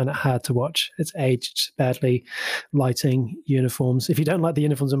it hard to watch. It's aged badly, lighting, uniforms. If you don't like the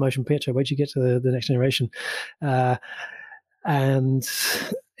uniforms and motion picture, wait till you get to the Next Generation. And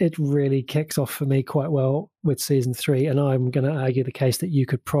it really kicks off for me quite well with season 3. And I'm going to argue the case that you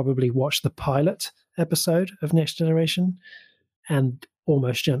could probably watch the pilot episode of Next Generation and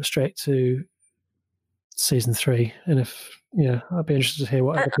almost jump straight to season 3. And I'd be interested to hear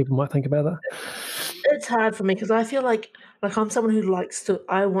what other people might think about that. It's hard for me because I feel like I'm someone who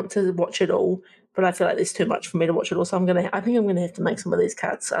I want to watch it all, but I feel like there's too much for me to watch it all. So I think I'm going to have to make some of these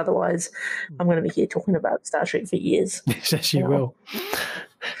cuts. Otherwise, I'm going to be here talking about Star Trek for years. Yes, you will.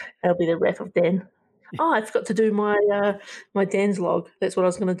 That'll be the wrath of Dan. Oh, I forgot to do my my Dan's log. That's what I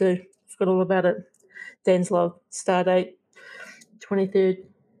was going to do. Forgot all about it. Dan's log, stardate, 23rd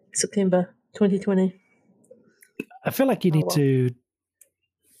September 2020. I feel like you need to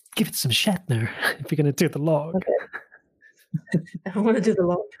give it some Shatner if you're going to do the log. Okay. I'm going to do the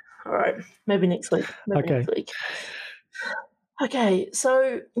log. All right. Maybe next week. Next week. Okay,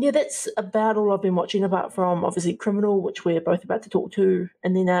 so yeah, that's about all I've been watching, apart from obviously Criminal, which we're both about to talk to,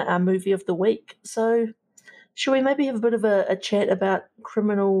 and then our movie of the week. So should we maybe have a bit of a chat about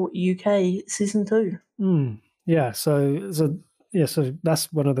Criminal UK season 2? Yeah, so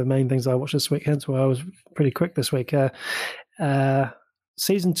that's one of the main things I watched this week, hence why I was pretty quick this week.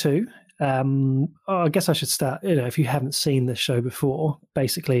 Season 2, I guess I should start, if you haven't seen this show before,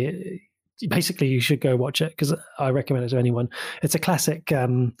 basically you should go watch it, because I recommend it to anyone. It's a classic,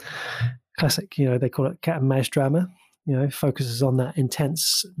 they call it cat and mouse drama. Focuses on that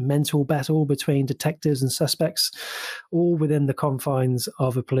intense mental battle between detectives and suspects, all within the confines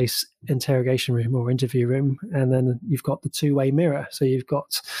of a police interrogation room or interview room. And then you've got the two-way mirror. So you've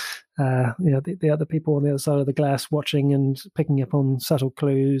got, the other people on the other side of the glass watching and picking up on subtle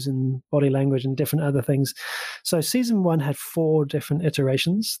clues and body language and different other things. So season 1 had 4 different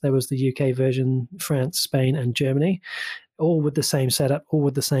iterations. There was the UK version, France, Spain, and Germany, all with the same setup, all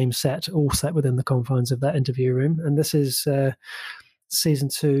with the same set, all set within the confines of that interview room. And this is season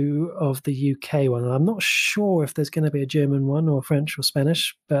 2 of the UK one. I'm not sure if there's going to be a German one or French or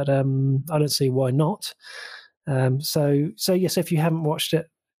Spanish, but I don't see why not. So yes, if you haven't watched it,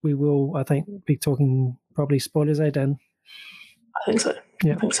 we will, I think, be talking probably spoilers, Dan? I think so.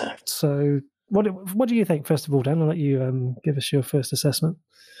 Yeah. I think so. So what do you think, first of all, Dan? I'll let you give us your first assessment.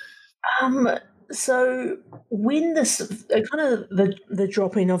 So when this kind of the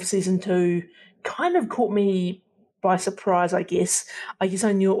dropping of season 2 kind of caught me by surprise, I guess. I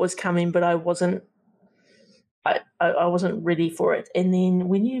knew it was coming, but I wasn't ready for it. And then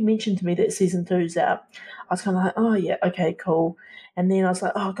when you mentioned to me that season 2's out, I was kind of like, oh yeah, okay, cool. And then I was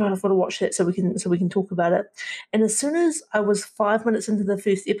like, oh god, I've got to watch that so we can talk about it. And as soon as I was 5 minutes into the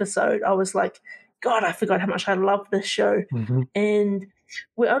first episode, I was like, God, I forgot how much I love this show. Mm-hmm. And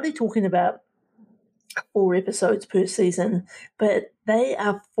we're only talking about 4 episodes per season, but they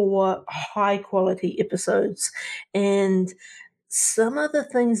are 4 high quality episodes. And some of the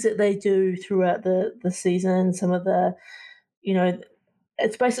things that they do throughout the season, some of the,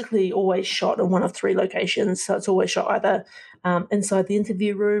 it's basically always shot in one of three locations. So it's always shot either inside the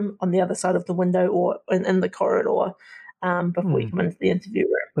interview room, on the other side of the window, or in the corridor before you come into the interview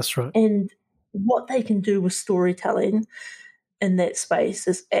room. That's right. And what they can do with storytelling in that space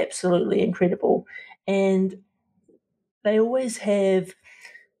is absolutely incredible. And they always have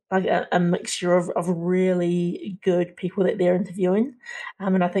like a mixture of really good people that they're interviewing.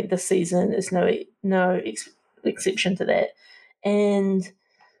 And I think this season is no exception to that. And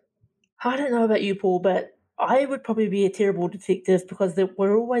I don't know about you, Paul, but I would probably be a terrible detective because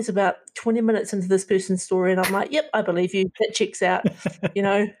we're always about 20 minutes into this person's story, and I'm like, yep, I believe you. That checks out.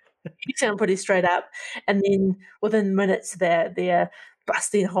 You sound pretty straight up. And then within minutes, they're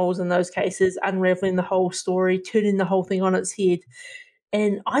busting holes in those cases, unraveling the whole story, turning the whole thing on its head.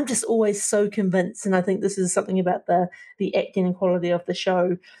 And I'm just always so convinced, and I think this is something about the acting and quality of the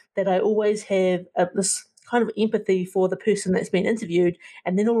show, that I always have this kind of empathy for the person that's been interviewed,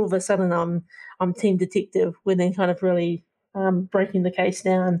 and then all of a sudden I'm team detective when they're kind of really breaking the case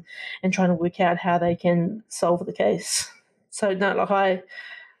down and trying to work out how they can solve the case. So no, like I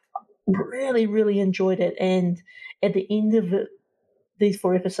really, really enjoyed it, and at the end of these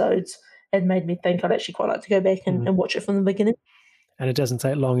 4 episodes, it made me think I'd actually quite like to go back and watch it from the beginning. And it doesn't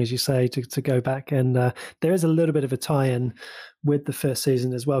take long, as you say, to go back. And there is a little bit of a tie-in with the first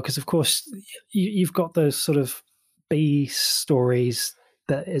season as well, because, of course, you've got those sort of B stories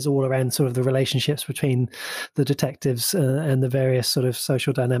that is all around sort of the relationships between the detectives and the various sort of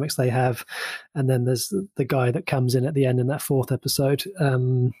social dynamics they have. And then there's the guy that comes in at the end in that 4th episode.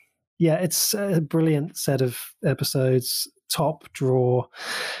 It's a brilliant set of episodes, top draw.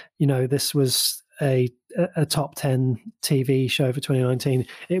 This was a top 10 TV show for 2019.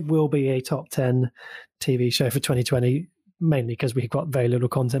 It will be a top 10 TV show for 2020, mainly because we've got very little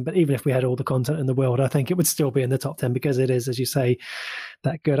content. But even if we had all the content in the world, I think it would still be in the top 10 because it is, as you say,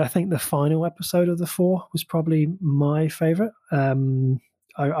 that good. I think the final episode of the 4 was probably my favorite. I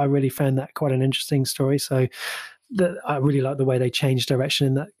really found that quite an interesting story. So I really like the way they changed direction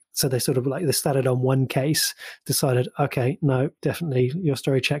in that. So they sort of they started on one case, decided, okay, no, definitely your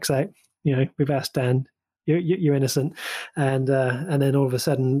story checks out. We've asked Dan, you're innocent, and then all of a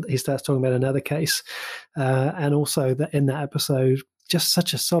sudden he starts talking about another case, and also that in that episode, just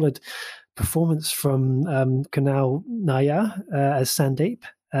such a solid performance from Kunal Nayyar as Sandeep.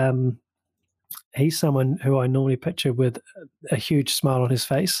 He's someone who I normally picture with a huge smile on his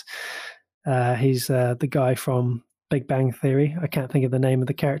face. He's the guy from Big Bang Theory. I can't think of the name of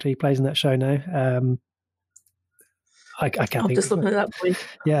the character he plays in that show now. I can't I'm think. just looking it up for you.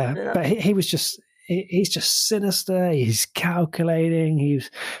 Yeah, but he was just. He's just sinister. He's calculating.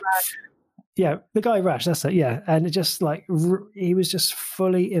 The guy Rash. That's it. Yeah, and it just he was just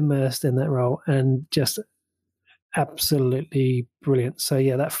fully immersed in that role and just absolutely brilliant. So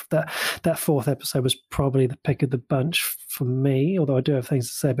yeah, that 4th episode was probably the pick of the bunch for me. Although I do have things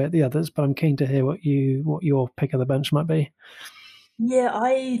to say about the others, but I'm keen to hear what your pick of the bunch might be. Yeah,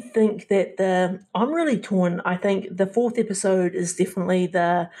 I think that I'm really torn. I think the 4th episode is definitely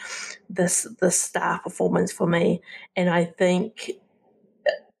the star performance for me, and I think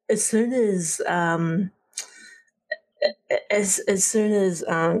as soon as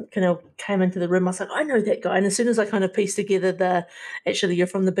Kunal came into the room, I was like, I know that guy. And as soon as I kind of pieced together you're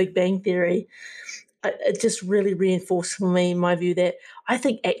from the Big Bang Theory, it just really reinforced for me my view that I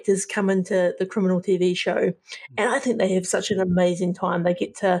think actors come into the criminal TV show and I think they have such an amazing time. They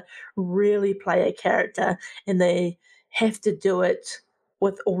get to really play a character and they have to do it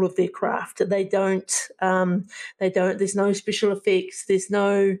with all of their craft. They don't, there's no special effects. There's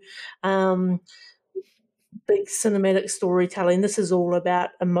no big cinematic storytelling. This is all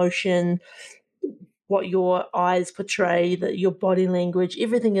about emotion, what your eyes portray, your body language,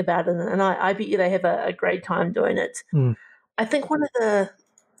 everything about it. And I bet you they have a great time doing it. I think one of the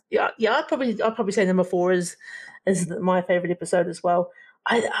I'll probably say number 4 is my favorite episode as well.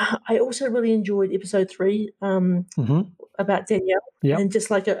 I also really enjoyed episode 3 about Danielle and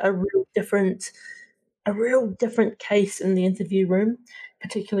just like a real different case in the interview room,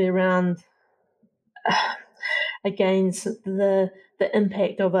 particularly around against the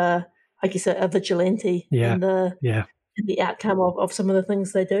impact of a vigilante and the outcome of some of the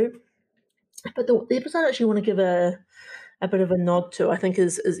things they do. But the episode I actually want to give a bit of a nod to, I think,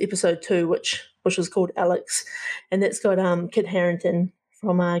 is episode 2, which was called Alex, and that's got Kit Harington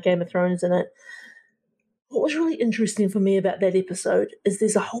from Game of Thrones in it. What was really interesting for me about that episode is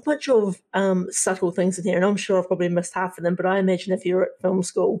there's a whole bunch of subtle things in here, and I'm sure I've probably missed half of them, but I imagine if you're at film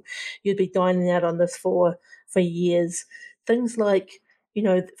school, you'd be dining out on this for years. Things like,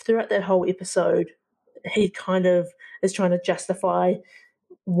 throughout that whole episode, he kind of is trying to justify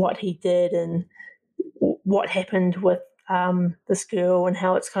what he did and what happened with this girl and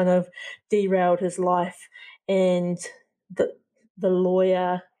how it's kind of derailed his life. And the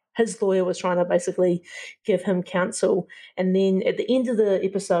lawyer, his lawyer, was trying to basically give him counsel. And then at the end of the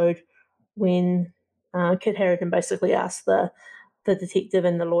episode, when Kit Harington basically asked the detective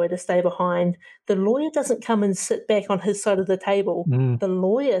and the lawyer to stay behind, the lawyer doesn't come and sit back on his side of the table. The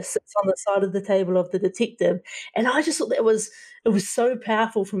lawyer sits on the side of the table of the detective. And I just thought it was so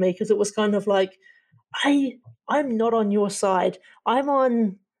powerful for me, because it was kind of like, I'm not on your side. I'm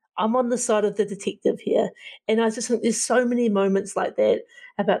on the side of the detective here. And I just think there's so many moments like that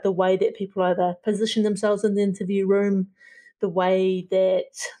about the way that people either position themselves in the interview room, the way that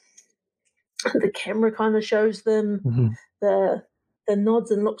the camera kind of shows them, the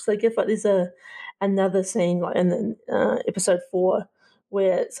nods and looks they give. Like there's another scene like in episode 4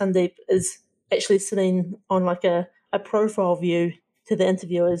 where Sandeep is actually sitting on like a profile view to the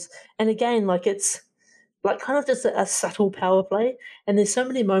interviewers, and again, like it's like kind of just a subtle power play. And there's so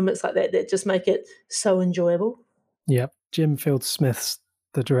many moments like that that just make it so enjoyable. Yep. Jim Field-Smith's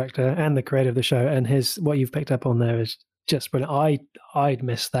the director and the creator of the show, and what you've picked up on there is just brilliant. I'd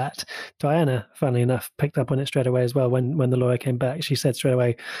missed that. Diana, funnily enough, picked up on it straight away as well. When the lawyer came back, she said straight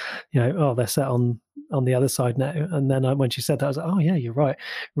away, they're sat on the other side now. And then when she said that, I was like, oh yeah, you're right.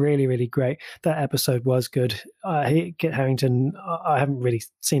 Really, really great. That episode was good. Kit Harington, I haven't really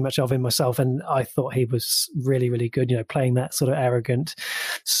seen much of him myself, and I thought he was really, really good. Playing that sort of arrogant,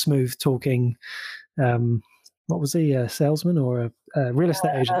 smooth talking. What was he, a salesman or a real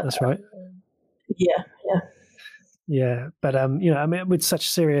estate agent? That's right. Yeah. Yeah, but with such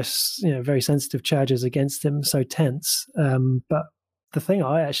serious, very sensitive charges against him, so tense. But the thing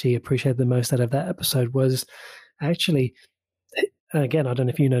I actually appreciated the most out of that episode was actually, and again, I don't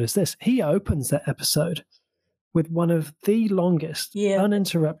know if you noticed this, he opens that episode with one of the longest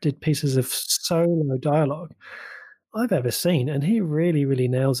uninterrupted pieces of solo dialogue I've ever seen, and he really, really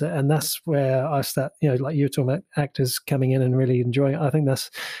nails it. And that's where I start, like you were talking about actors coming in and really enjoying it. I think that's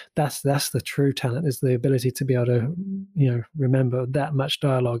the true talent, is the ability to be able to, remember that much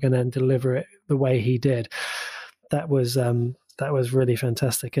dialogue and then deliver it the way he did. That was really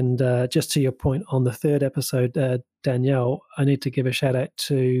fantastic. And just to your point on the third episode, Danielle, I need to give a shout out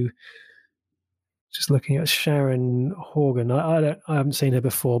to, just looking at Sharon Horgan. I haven't seen her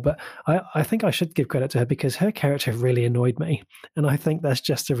before, but I think I should give credit to her, because her character really annoyed me, and I think that's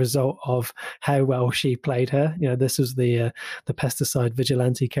just a result of how well she played her. This was the pesticide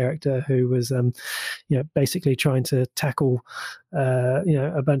vigilante character who was, basically trying to tackle,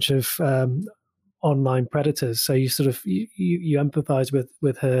 a bunch of online predators. So you sort of you empathize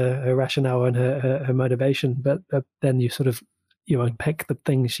with her rationale and her motivation, but then you sort of unpick the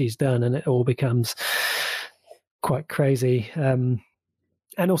things she's done, and it all becomes quite crazy. And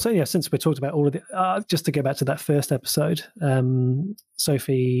also, since we talked about all of the, just to go back to that first episode,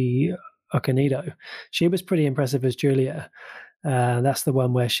 Sophie Okonedo, she was pretty impressive as Julia. That's the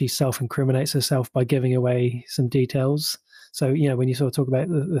one where she self-incriminates herself by giving away some details. So, when you sort of talk about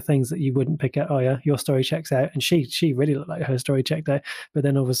the things that you wouldn't pick up, oh yeah, your story checks out. And she really looked like her story checked out. But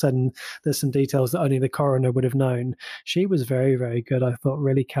then all of a sudden, there's some details that only the coroner would have known. She was very, very good. I thought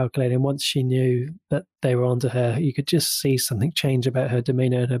really calculating. Once she knew that they were onto her, you could just see something change about her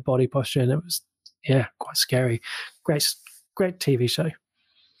demeanor and her body posture. And it was, quite scary. Great TV show.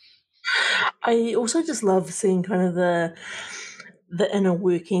 I also just love seeing kind of the inner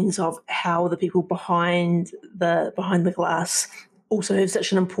workings of how the people behind the glass also have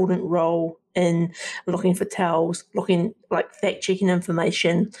such an important role in looking for tells, fact checking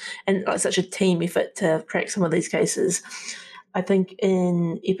information, and like such a team effort to crack some of these cases. I think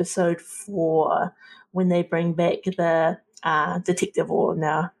in episode 4, when they bring back the detective, or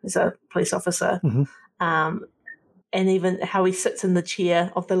now as a police officer, and even how he sits in the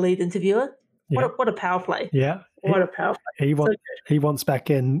chair of the lead interviewer. Yeah. What a power play. Yeah. What a power play. He wants back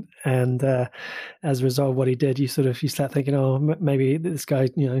in, and as a result of what he did, you start thinking, oh, maybe this guy,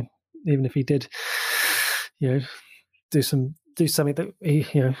 even if he did, do something that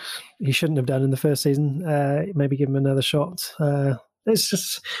he shouldn't have done in the first season, maybe give him another shot. It's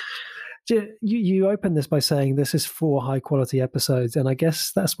just, you open this by saying this is 4 high quality episodes, and I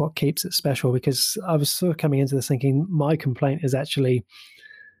guess that's what keeps it special, because I was sort of coming into this thinking my complaint is actually,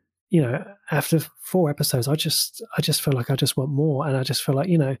 after 4 episodes, I just feel like I just want more. And I just feel like,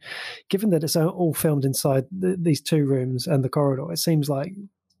 given that it's all filmed inside these 2 rooms and the corridor, it seems like,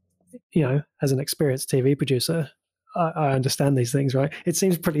 as an experienced TV producer, I understand these things, right? It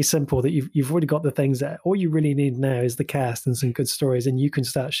seems pretty simple that you've already got the things that all you really need now is the cast and some good stories, and you can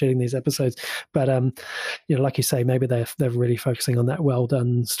start shooting these episodes. But like you say, maybe they're really focusing on that well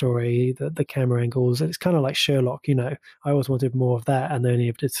done story, the camera angles. It's kind of like Sherlock. I always wanted more of that, and they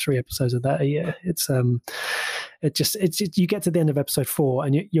only did 3 episodes of that a year. It's you get to the end of episode 4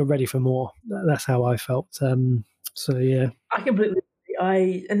 and you're ready for more. That's how I felt. So yeah, I completely.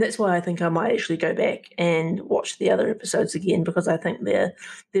 And that's why I think I might actually go back and watch the other episodes again, because I think they're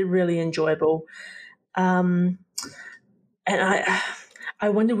really enjoyable. And I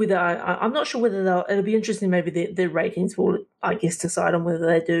wonder whether I'm not sure whether it'll be interesting. Maybe their ratings will, I guess, decide on whether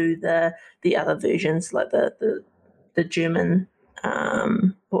they do the other versions, like the German.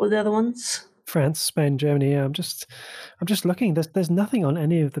 What were the other ones? France, Spain, Germany. Yeah, I'm just looking. There's nothing on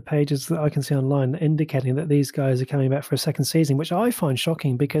any of the pages that I can see online indicating that these guys are coming back for a second season, which I find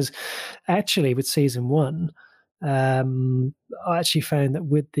shocking because actually with season 1, I actually found that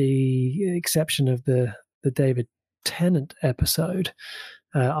with the exception of the David Tennant episode,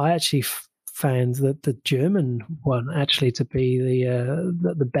 I actually found that the German one actually to be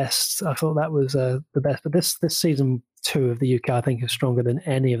the best. I thought that was the best, but this season 2 of the UK, I think, is stronger than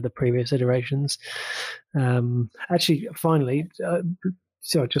any of the previous iterations. Actually, finally,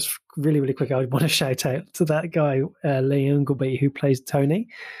 so just really quick, I want to shout out to that guy, Lee Ingleby, who plays Tony.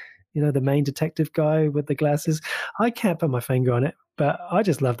 The main detective guy with the glasses. I can't put my finger on it, but I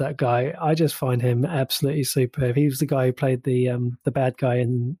just love that guy. I just find him absolutely superb. He was the guy who played the bad guy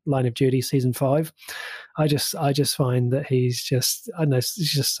in Line of Duty season 5. I just find that he's just, I don't know,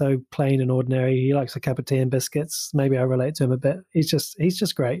 he's just so plain and ordinary. He likes a cup of tea and biscuits. Maybe I relate to him a bit. He's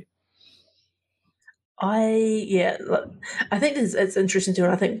just great. I think it's interesting too,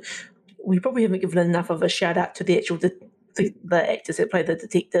 and I think we probably haven't given enough of a shout out to the actual the actors that play the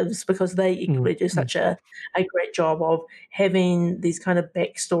detectives, because they equally do such a great job of having these kind of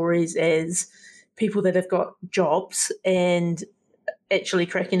backstories as people that have got jobs and actually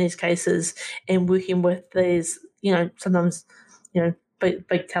cracking these cases and working with these, sometimes,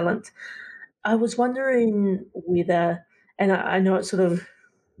 big talent. I was wondering whether, and I know it sort of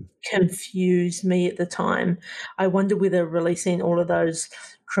confused me at the time, I wonder whether releasing all of those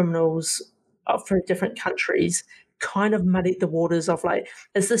criminals for different countries kind of muddied the waters of, like,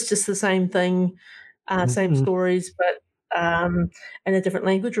 is this just the same thing, same stories, but in a different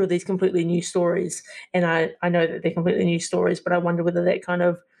language, or are these completely new stories? And I know that they're completely new stories, but I wonder whether that kind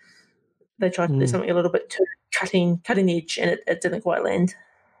of, they tried to do something a little bit too cutting edge, and it didn't quite land.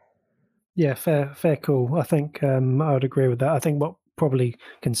 Yeah, fair call. I think I would agree with that. I think what probably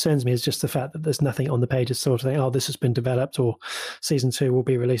concerns me is just the fact that there's nothing on the pages sort of saying, oh, this has been developed or season 2 will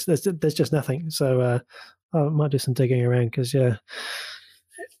be released. There's just nothing. So I might do some digging around because, yeah,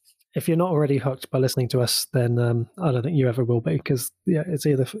 if you're not already hooked by listening to us, then I don't think you ever will be, because yeah, it's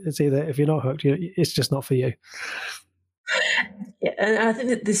either if you're not hooked, it's just not for you. Yeah, and I think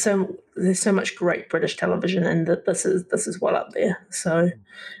that there's so much great British television, and that this is well up there. So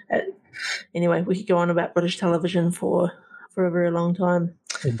anyway, we could go on about British television for a very long time.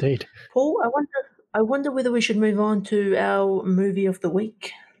 Indeed. Paul, I wonder whether we should move on to our movie of the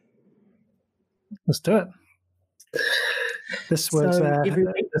week. Let's do it. This was every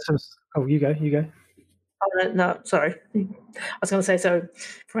week. Oh, you go. Oh, no, sorry. I was going to say, so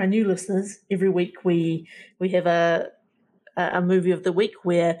for our new listeners, every week we have a movie of the week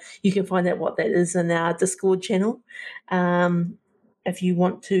where you can find out what that is in our Discord channel. If you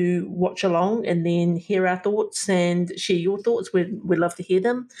want to watch along and then hear our thoughts and share your thoughts, we'd love to hear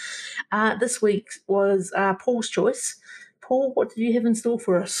them. This week was Paul's choice. Paul, what did you have in store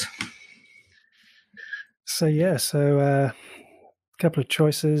for us? So a couple of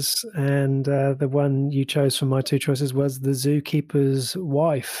choices, and the one you chose from my 2 choices was The Zookeeper's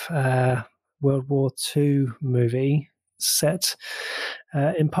Wife, World War II movie set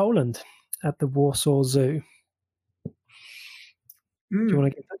in Poland at the Warsaw Zoo. Do you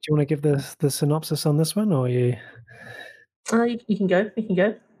want to give the synopsis on this one, or you? You can go. You can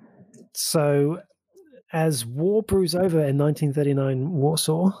go. So, as war brews over in 1939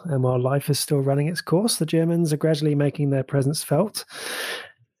 Warsaw, and while life is still running its course, the Germans are gradually making their presence felt.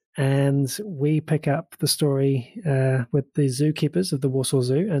 And we pick up the story with the zookeepers of the Warsaw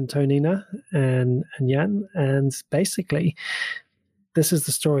Zoo, Antonina and Jan. And basically, this is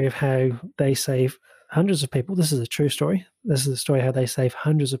the story of how they save hundreds of people. This is a true story. This is the story how they save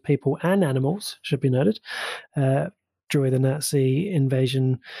hundreds of people and animals, should be noted, during the Nazi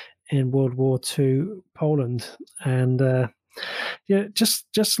invasion in World War II Poland. And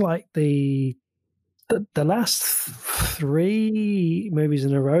just like the last 3 movies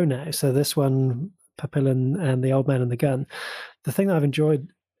in a row now. So this one Papillon and The Old Man and the Gun, the thing that I've enjoyed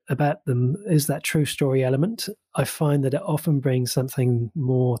about them is that true story element. I find that it often brings something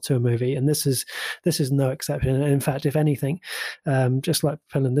more to a movie, and this is no exception. And in fact, if anything, just like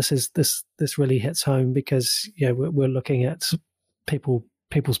Papillon, this really hits home because we're looking at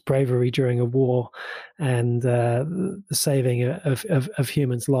people's bravery during a war and the saving of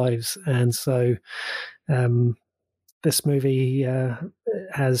humans' lives, and so this movie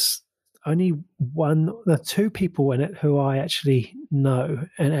has only two people in it who I actually know,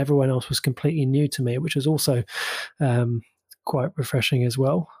 and everyone else was completely new to me, which was also quite refreshing as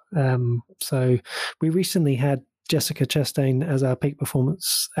well. So we recently had Jessica Chastain as our Peak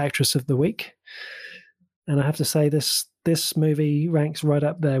Performance Actress of the Week, and I have to say this movie ranks right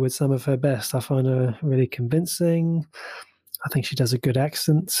up there with some of her best. I find her really convincing. I think she does a good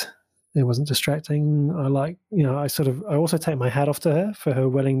accent. It wasn't distracting. I also take my hat off to her for her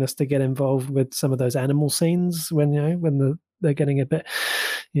willingness to get involved with some of those animal scenes when they're getting a bit,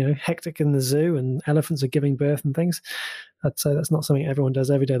 hectic in the zoo and elephants are giving birth and things. I'd say that's not something everyone does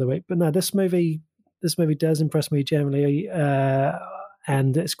every day of the week. But no, this movie does impress me generally,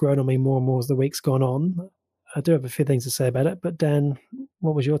 and it's grown on me more and more as the week's gone on. I do have a few things to say about it, but Dan,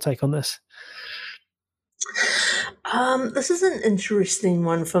 what was your take on this? This is an interesting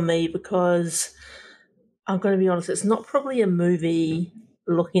one for me because I'm going to be honest, it's not probably a movie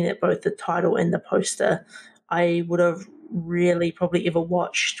looking at both the title and the poster I would have really probably ever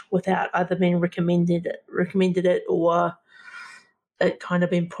watched without either being recommended it or it kind of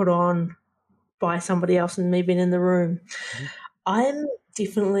been put on by somebody else and me being in the room. Mm-hmm. I'm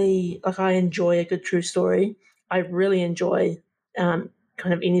definitely, I enjoy a good true story. I really enjoy kind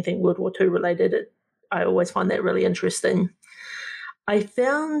of anything World War II related. I always find that really interesting. I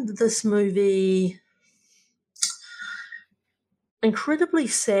found this movie incredibly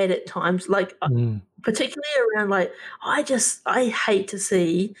sad at times, particularly around I hate to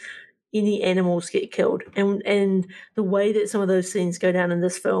see any animals get killed, and the way that some of those scenes go down in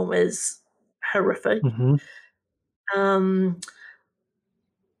this film is horrific. Mm-hmm.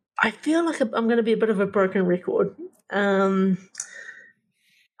 I feel like I'm going to be a bit of a broken record.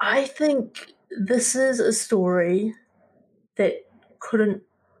 I think this is a story that couldn't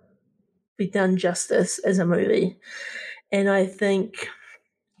be done justice as a movie. And I think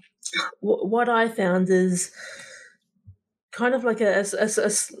what I found is kind of like a sort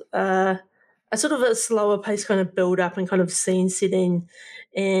of a slower pace kind of build up and kind of scene setting,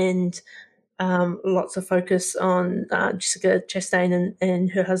 and lots of focus on Jessica Chastain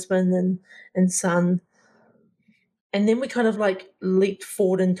and her husband and son. And then we kind of leaped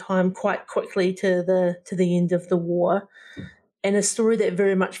forward in time quite quickly to the end of the war, and a story that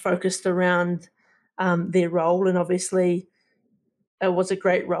very much focused around their role. And obviously, it was a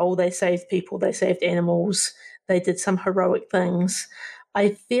great role. They saved people, they saved animals, they did some heroic things. I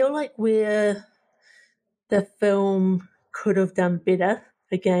feel like where the film could have done better,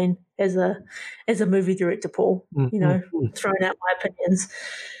 again, as a movie director, Paul, throwing out my opinions,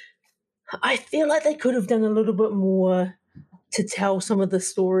 I feel like they could have done a little bit more to tell some of the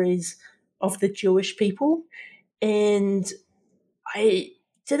stories of the Jewish people. And I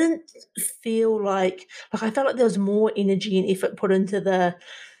didn't feel like I felt like there was more energy and effort put into the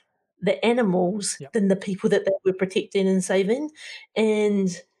animals than the people that they were protecting and saving. And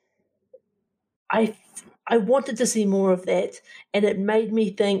I wanted to see more of that. And it made me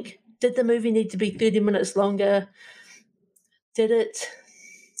think, did the movie need to be 30 minutes longer? Did it?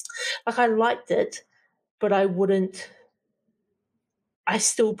 I liked it, but I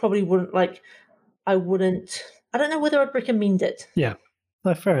still probably wouldn't I don't know whether I'd recommend it. Yeah.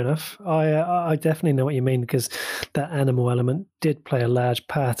 No, fair enough. I definitely know what you mean, because that animal element did play a large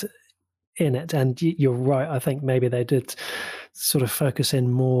part in it. And you're right. I think maybe they did sort of focus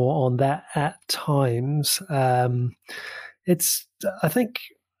in more on that at times. I think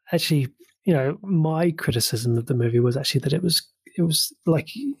actually, my criticism of the movie was actually that it was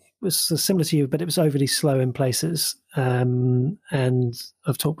similar to you, but it was overly slow in places. And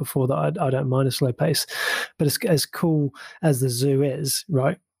I've talked before that I don't mind a slow pace, but as cool as the zoo is,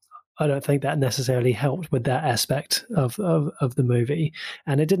 right, I don't think that necessarily helped with that aspect of the movie.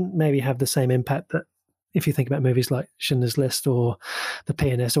 And it didn't maybe have the same impact that if you think about movies like Schindler's List or The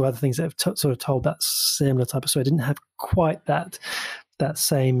Pianist or other things that have sort of told that similar type of story. It didn't have quite that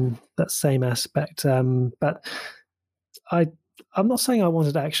same aspect. But I'm not saying I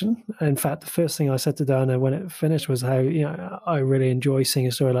wanted action. In fact, the first thing I said to Diana when it finished was how I really enjoy seeing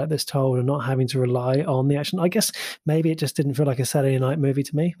a story like this told and not having to rely on the action. I guess maybe it just didn't feel like a Saturday night movie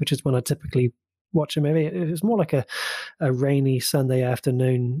to me, which is when I typically watch a movie. It was more like a rainy Sunday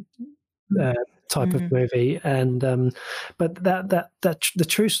afternoon type of movie, and but that the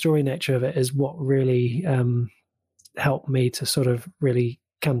true story nature of it is what really helped me to sort of really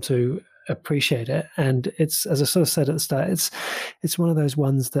come to appreciate it. And it's, as I sort of said at the start, it's one of those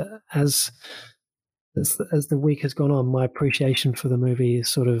ones that as the week has gone on, my appreciation for the movie is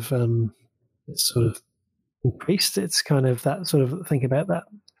sort of increased. It's kind of that sort of think about that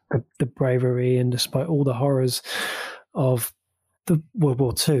the bravery, and despite all the horrors of the World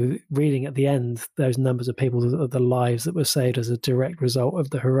War II, reading at the end those numbers of people, the lives that were saved as a direct result of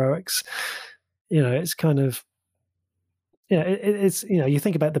the heroics. It's kind of, it's, you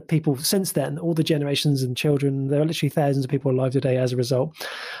think about the people since then, all the generations and children. There are literally thousands of people alive today as a result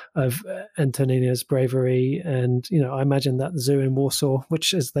of Antonina's bravery. And I imagine that the zoo in Warsaw,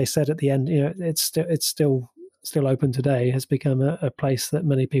 which, as they said at the end, it's still open today, has become a place that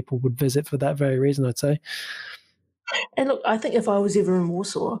many people would visit for that very reason, I'd say. And look, I think if I was ever in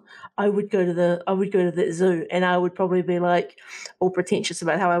Warsaw, I would go to the zoo, and I would probably be like all pretentious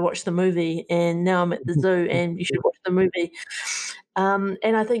about how I watched the movie, and now I'm at the zoo, and you should watch the movie. And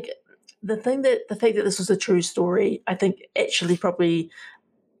I think the fact that this was a true story, I think actually probably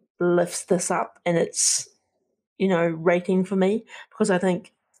lifts this up in its rating for me, because I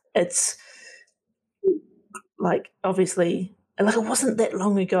think it's like, obviously, like, it wasn't that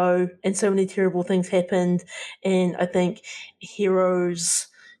long ago, and so many terrible things happened, and I think heroes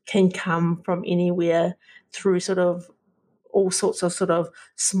can come from anywhere through sort of all sorts of sort of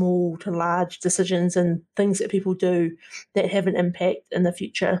small to large decisions and things that people do that have an impact in the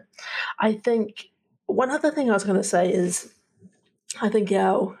future. I think one other thing I was going to say is, I think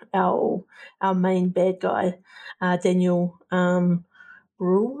our main bad guy, Daniel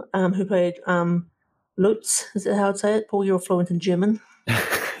Bruhl, who played Lutz, is that how I'd say it? Paul, you're fluent in German.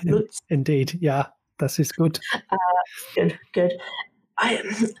 Lutz. Indeed, yeah, that is good. Good.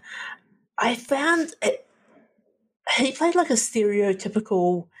 I found it, he played like a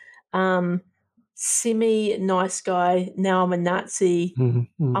stereotypical semi-nice guy. Now I'm a Nazi.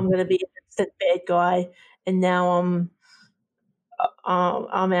 Mm-hmm. I'm going to be an instant bad guy, and now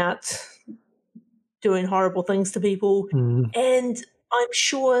I'm out doing horrible things to people. And I'm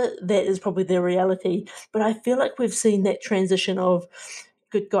sure that is probably their reality, but I feel like we've seen that transition of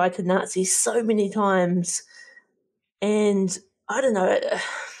good guy to Nazi so many times, and I don't know.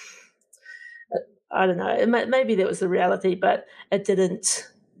 Maybe that was the reality, but it didn't.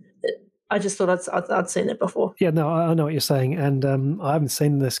 I just thought I'd seen it before. Yeah, no, I know what you're saying, and I haven't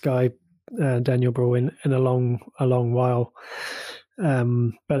seen this guy, Daniel Bruhl, in a long while,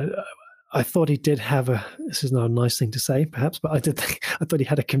 but I thought he did have this is not a nice thing to say, perhaps, but I thought he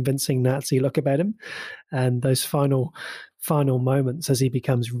had a convincing Nazi look about him, and those final moments as he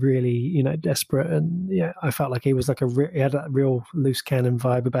becomes really, desperate, and I felt like he was like he had that real loose cannon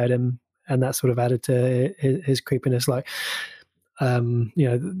vibe about him, and that sort of added to his creepiness. Like,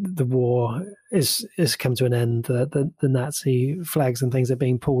 the war is come to an end. The Nazi flags and things are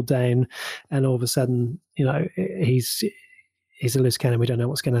being pulled down, and all of a sudden, he's a loose cannon. We don't know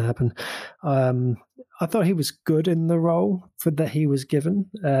what's going to happen. I thought he was good in the role that he was given.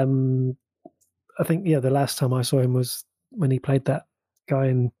 I think, the last time I saw him was when he played that guy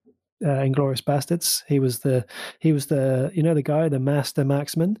in Inglourious Bastards. He was the guy, the master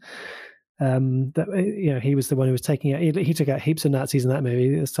marksman. He was the one who was taking out. He took out heaps of Nazis in that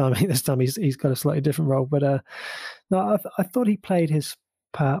movie. This time he's got a slightly different role. But no, I thought he played his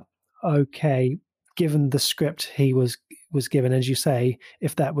part okay, given the script he was given. As you say,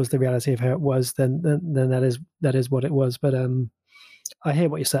 if that was the reality of how it was, then that is what it was. But I hear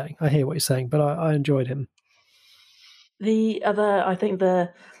what you're saying. But I enjoyed him. The other, I think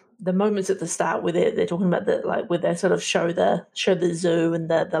the moments at the start where they're talking about where they sort of show the zoo and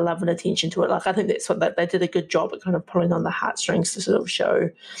the love and attention to it. Like, I think that's what they did a good job at kind of pulling on the heartstrings to sort of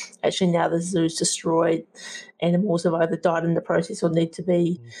show, actually, now the zoo's destroyed, animals have either died in the process or need to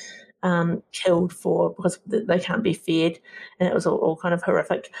be killed because they can't be fed, and it was all kind of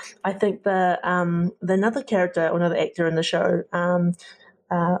horrific. I think the another character or another actor in the show,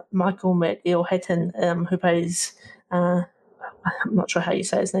 Michael McElhatton, who plays, I'm not sure how you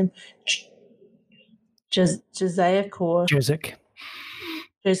say his name, Jazik,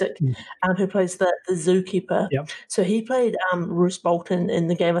 who plays the zookeeper. Yep. So he played Roose Bolton in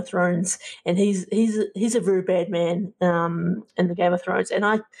the Game of Thrones, and he's a very bad man in the Game of Thrones.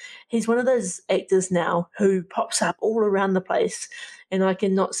 And he's one of those actors now who pops up all around the place, and I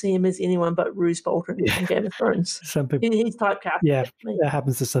cannot see him as anyone but Roose Bolton in Game of Thrones. Some people, he's typecast. Yeah, that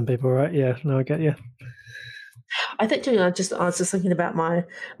happens to some people, right? Yeah, no, I get you. I think too. I was just thinking about my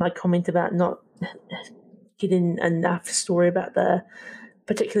comment about not getting enough story about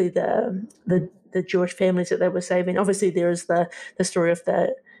particularly the the Jewish families that they were saving. Obviously, there is the story of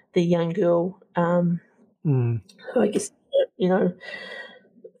the young girl. Who I guess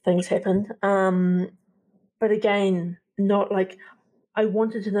things happen. But again, not like I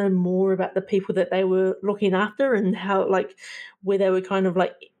wanted to know more about the people that they were looking after and how where they were kind of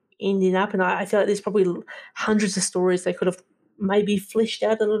ending up. And I feel like there's probably hundreds of stories they could have maybe fleshed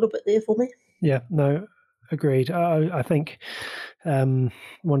out a little bit there for me. Yeah, no, agreed. I think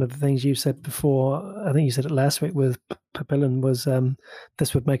one of the things you said before, I think you said it last week with Papillon, was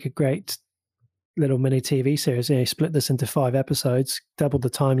this would make a great little mini TV series. Split this into 5 episodes, double the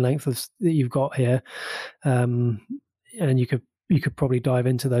time length that you've got here, and you could probably dive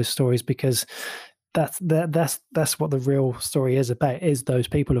into those stories, because that's what the real story is about, is those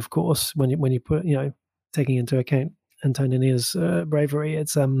people, of course. When you put taking into account Antonina's bravery,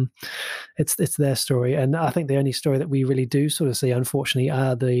 it's their story. And I think the only story that we really do sort of see, unfortunately,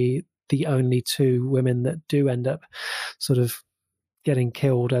 are the only 2 women that do end up sort of getting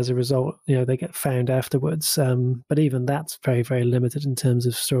killed as a result. They get found afterwards, but even that's very, very limited in terms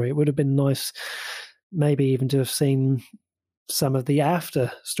of story. It would have been nice maybe even to have seen some of the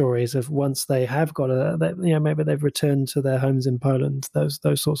after stories of once they have got maybe they've returned to their homes in Poland, those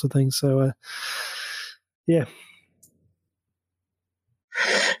sorts of things. So yeah.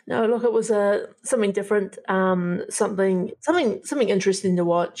 No, look, it was something different, something interesting to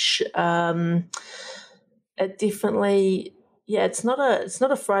watch. It definitely, it's not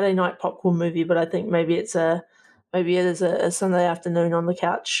a Friday night popcorn movie, but I think maybe it is a Sunday afternoon on the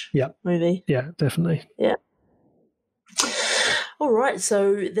couch movie. Yeah, definitely. Yeah. All right,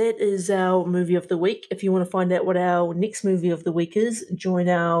 so that is our movie of the week. If you want to find out what our next movie of the week is, join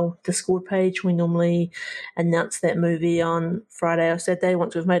our Discord page. We normally announce that movie on Friday or Saturday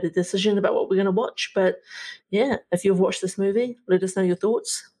once we've made a decision about what we're going to watch. But yeah, if you've watched this movie, let us know your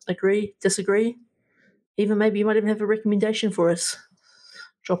thoughts. Agree, disagree. Even maybe you might even have a recommendation for us.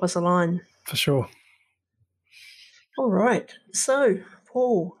 Drop us a line. For sure. All right, so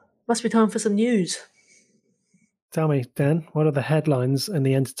Paul, must be time for some news. Tell me, Dan, what are the headlines in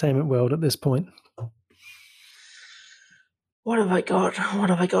the entertainment world at this point? What have I got?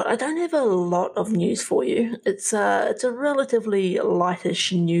 I don't have a lot of news for you. It's a relatively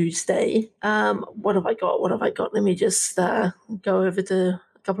lightish news day. What have I got? Let me just go over to a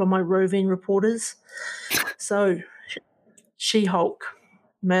couple of my roving reporters. So, She-Hulk.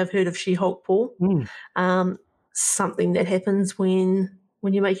 You may have heard of She-Hulk, Paul. Something that happens when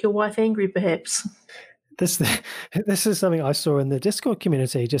you make your wife angry, perhaps. This is something I saw in the Discord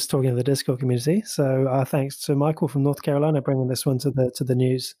community, just talking to the Discord community. So thanks to Michael from North Carolina bringing this one to the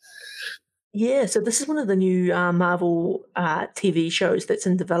news. Yeah, so this is one of the new Marvel TV shows that's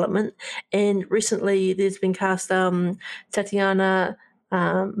in development. And recently there's been cast Tatiana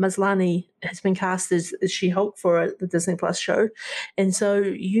Maslany has been cast as She-Hulk for the Disney Plus show. And so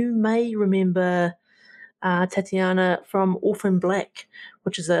you may remember Tatiana from Orphan Black,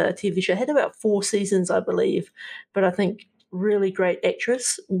 which is a TV show. It had about 4 seasons, I believe, but I think really great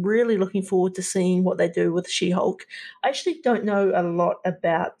actress. Really looking forward to seeing what they do with She-Hulk. I actually don't know a lot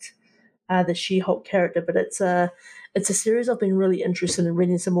about the She-Hulk character, but it's a series I've been really interested in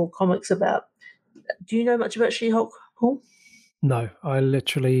reading some more comics about. Do you know much about She-Hulk, Paul? No, I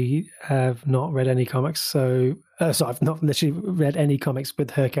literally have not read any comics. So I've not literally read any comics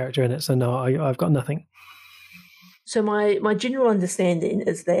with her character in it. So no, I've got nothing. So my general understanding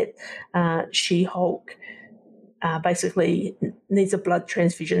is that She-Hulk basically needs a blood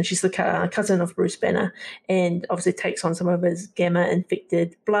transfusion. She's the cousin of Bruce Banner, and obviously takes on some of his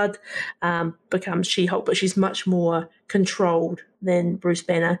gamma-infected blood, becomes She-Hulk, but she's much more controlled than Bruce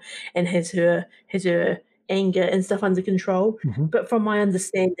Banner and has her anger and stuff under control. Mm-hmm. But from my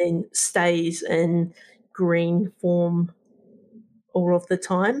understanding, stays in green form all of the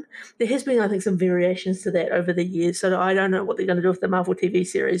time. There has been, I think, some variations to that over the years, so I don't know what they're going to do with the Marvel TV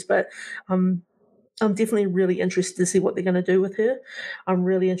series, but I'm definitely really interested to see what they're going to do with her. I'm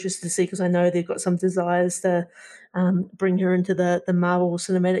really interested to see, because I know they've got some desires to bring her into the Marvel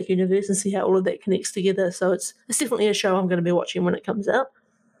Cinematic Universe and see how all of that connects together. So it's definitely a show I'm going to be watching when it comes out.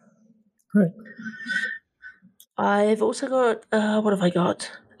 Great. I've also got, what have I got?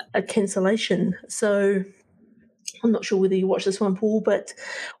 A cancellation. So I'm not sure whether you watched this one, Paul,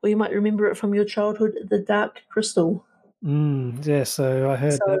 or you might remember it from your childhood, The Dark Crystal. Yeah, so I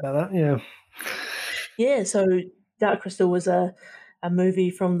heard about that, yeah. Yeah, so Dark Crystal was a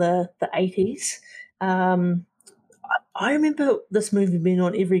movie from the 80s. I remember this movie being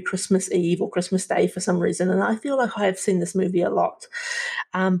on every Christmas Eve or Christmas Day for some reason, and I feel like I have seen this movie a lot.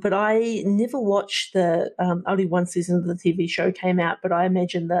 But I never watched the only one season of the TV show came out, but I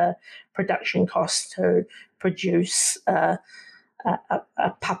imagine the production cost to produce a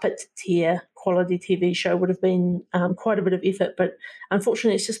puppet tier quality TV show would have been quite a bit of effort. But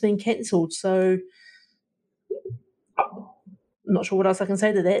unfortunately, it's just been cancelled. So I'm not sure what else I can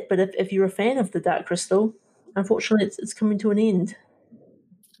say to that. But if you're a fan of the Dark Crystal, unfortunately, it's coming to an end.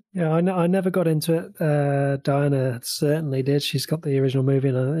 Yeah, I never got into it. Diana certainly did. She's got the original movie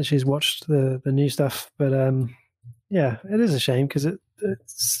and she's watched the new stuff. But yeah, it is a shame because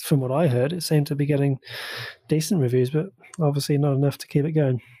it's, from what I heard, it seemed to be getting decent reviews, but obviously not enough to keep it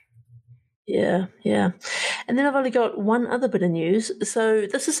going. Yeah. And then I've only got one other bit of news. So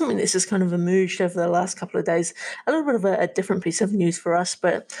this is something that's just kind of emerged over the last couple of days. A little bit of a different piece of news for us,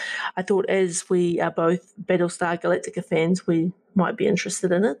 but I thought as we are both Battlestar Galactica fans, we might be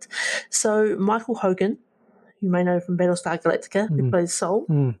interested in it. So Michael Hogan, you may know from Battlestar Galactica, who plays Sol.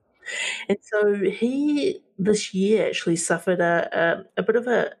 And so he this year actually suffered a bit of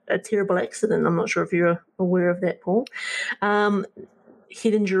a terrible accident. I'm not sure if you're aware of that, Paul. Head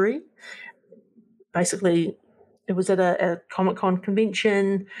injury. Basically, it was at a Comic-Con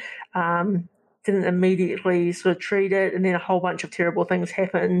convention, didn't immediately sort of treat it, and then a whole bunch of terrible things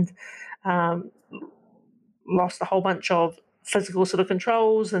happened. Lost a whole bunch of physical sort of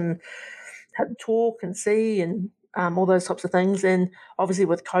controls and had to talk and see and all those types of things. And obviously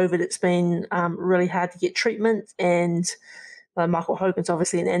with COVID, it's been really hard to get treatment. And Michael Hogan's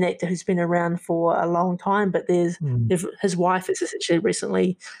obviously an actor who's been around for a long time, but his wife has essentially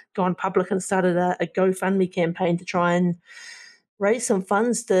recently gone public and started a GoFundMe campaign to try and raise some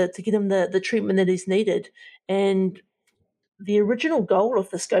funds to get him the treatment that he's needed. And the original goal of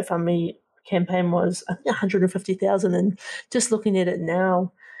this GoFundMe campaign was, I think, 150,000, and just looking at it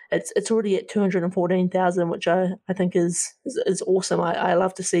now, it's already at 214,000, which I think is awesome. I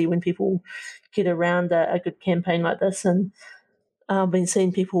love to see when people get around a good campaign like this, and I've been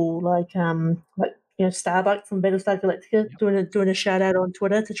seeing people like Starbuck from Battlestar Galactica doing a shout out on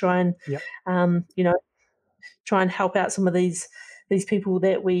Twitter to try and try and help out some of these people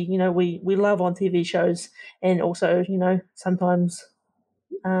that we love on TV shows, and also sometimes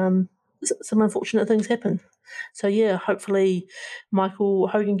some unfortunate things happen. So yeah, hopefully Michael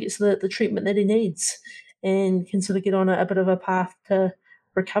Hogan gets the treatment that he needs and can sort of get on a bit of a path to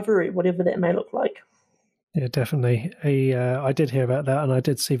recovery, whatever that may look like. Yeah, definitely. I did hear about that, and I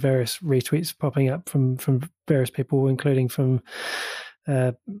did see various retweets popping up from various people, including from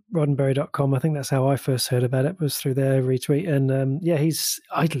Roddenberry.com. I think that's how I first heard about it, was through their retweet. And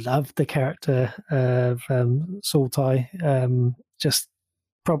I love the character of Saul Tigh.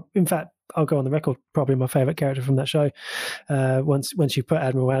 In fact, I'll go on the record, probably my favorite character from that show. Once you put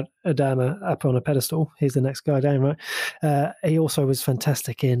Admiral Adama up on a pedestal, he's the next guy down, right? He also was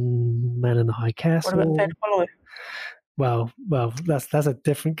fantastic in Man in the High Castle. What about Fan Follow? Well, that's a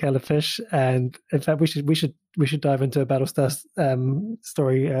different kettle of fish, and in fact, we should dive into a Battlestar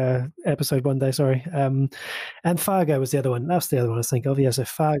story episode one day. Sorry, and Fargo was the other one. That's the other one I was thinking of. Yeah, so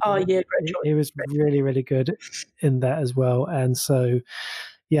Fargo. Oh yeah, great choice. He was really, really good in that as well, and so.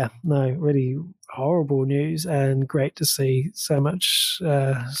 Yeah, no, really horrible news, and great to see so much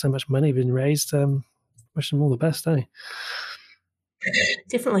money being raised. Wish them all the best, eh?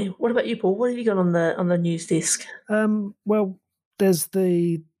 Definitely. What about you, Paul? What have you got on the news desk? Well, there's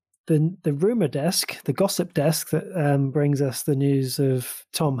the rumor desk, the gossip desk that brings us the news of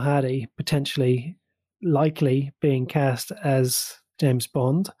Tom Hardy potentially, likely being cast as James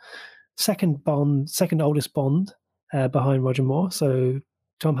Bond, second oldest Bond behind Roger Moore. So.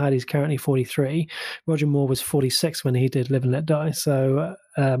 Tom Hardy's currently 43. Roger Moore was 46 when he did Live and Let Die. So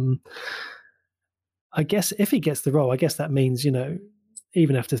I guess if he gets the role, I guess that means,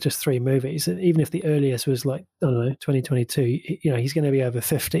 even after just 3 movies, even if the earliest was like, I don't know, 2022, he's going to be over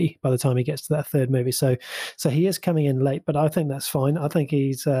 50 by the time he gets to that 3rd movie. So he is coming in late, but I think that's fine. I think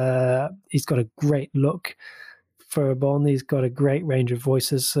he's got a great look for a Bond. He's got a great range of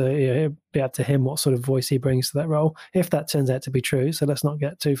voices. So it'll be up to him what sort of voice he brings to that role, if that turns out to be true. So let's not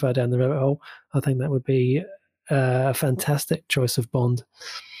get too far down the rabbit hole. I think that would be a fantastic choice of Bond.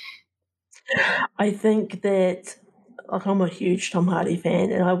 I think that, I'm a huge Tom Hardy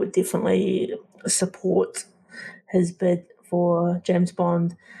fan, and I would definitely support his bid for James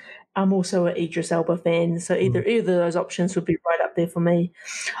Bond. I'm also an Idris Elba fan, so either of those options would be right up there for me.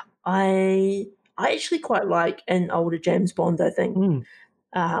 I actually quite like an older James Bond, I think.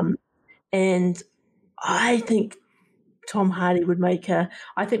 And I think Tom Hardy would make I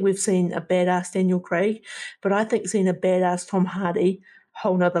think we've seen a badass Daniel Craig, but I think seeing a badass Tom Hardy,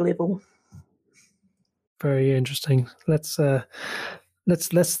 whole nother level. Very interesting. Let's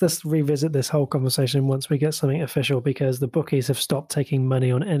revisit this whole conversation once we get something official, because the bookies have stopped taking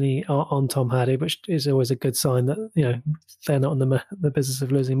money on Tom Hardy, which is always a good sign that they're not in the business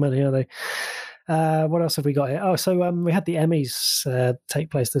of losing money, are they? What else have we got here? Oh, so we had the Emmys take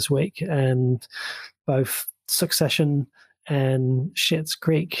place this week, and both Succession and Schitt's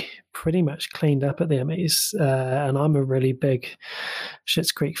Creek pretty much cleaned up at the Emmys, and I'm a really big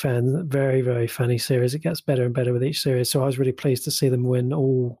Schitt's Creek fan. Very, very funny series. It gets better and better with each series, so I was really pleased to see them win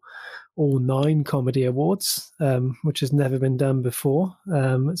all 9 comedy awards, which has never been done before.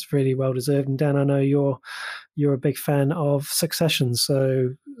 It's really well deserved. And Dan, I know you're a big fan of Succession, so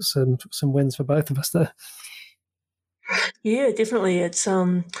some wins for both of us there. Yeah, definitely. It's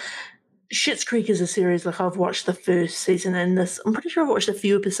Schitt's Creek is a series, like, I've watched the first season, and I'm pretty sure I've watched a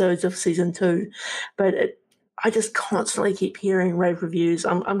few episodes of season 2, but I just constantly keep hearing rave reviews.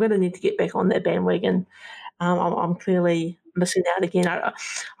 I'm going to need to get back on that bandwagon. I'm clearly missing out again.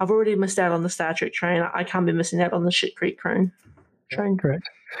 I've already missed out on the Star Trek train. I can't be missing out on the Schitt's Creek train. Correct.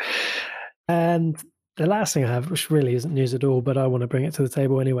 And the last thing I have, which really isn't news at all, but I want to bring it to the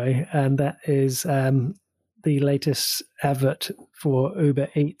table anyway, and that is the latest advert for Uber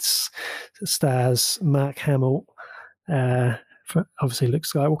Eats. Stars Mark Hamill, obviously Luke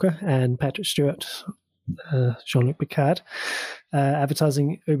Skywalker, and Patrick Stewart, Jean-Luc Picard,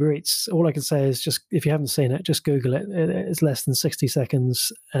 advertising Uber Eats. All I can say is, just if you haven't seen it, just Google it. It's less than 60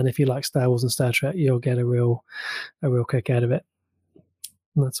 seconds, and if you like Star Wars and Star Trek, you'll get a real kick out of it.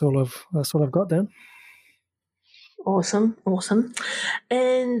 And that's all I've got, Dan. Awesome.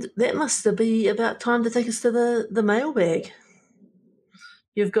 And that must be about time to take us to the mailbag.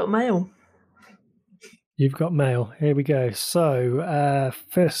 You've got mail. You've got mail. Here we go. So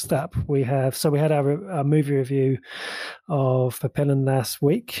first up, we had our movie review of Papillon last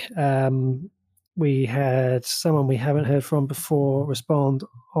week. We had someone we haven't heard from before respond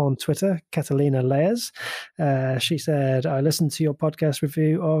on Twitter, Catalina Leyes. She said, "I listened to your podcast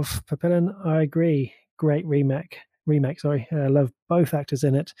review of Papillon. I agree. Great remake. I love both actors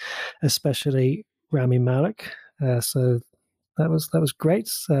in it, especially Rami Malek." So that was great.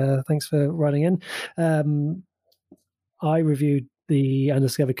 Thanks for writing in. I reviewed The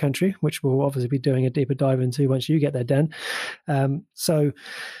Undiscovered Country, which we'll obviously be doing a deeper dive into once you get there, Dan. So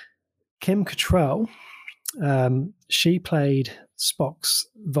Kim Cattrall, she played Spock's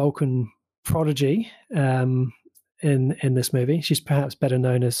Vulcan prodigy in this movie. She's perhaps better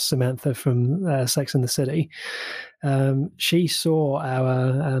known as Samantha from Sex and the City. She saw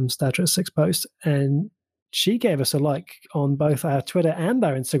our Star Trek 6 post, and she gave us a like on both our Twitter and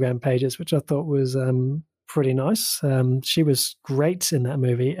our Instagram pages, which I thought was pretty nice. She was great in that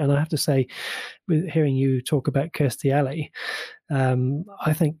movie, and I have to say, hearing you talk about Kirstie Alley,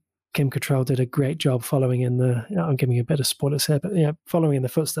 I think Kim Cattrall did a great job following in I'm giving you a bit of spoilers here, but following in the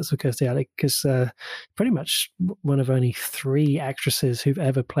footsteps of Kirstie Alley, because pretty much one of only 3 actresses who've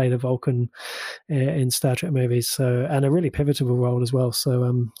ever played a Vulcan in Star Trek movies, and a really pivotal role as well. So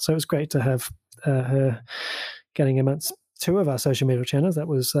it was great to have her getting amongst 2 of our social media channels. That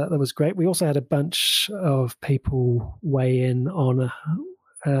was great. We also had a bunch of people weigh in on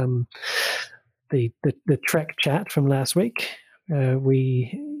the Trek chat from last week.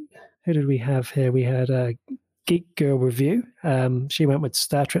 Who did we have here? We had a Geek Girl Review. She went with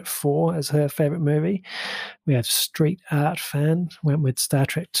Star Trek 4 as her favorite movie. We had Street Art Fan, went with Star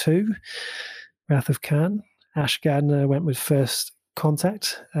Trek 2, Wrath of Khan. Ash Gardner went with First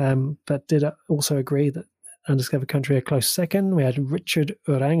Contact, but did also agree that Undiscovered Country a close second. We had Richard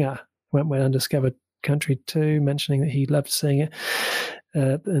Uranga went with Undiscovered Country 2, mentioning that he loved seeing it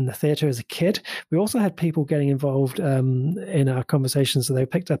in the theatre as a kid. We also had people getting involved in our conversations, so they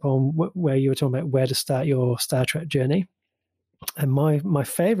picked up on where you were talking about where to start your Star Trek journey. And my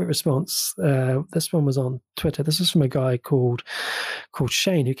favorite response, this one was on Twitter. This is from a guy called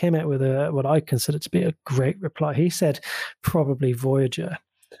Shane, who came out with what I consider to be a great reply. He said, probably Voyager.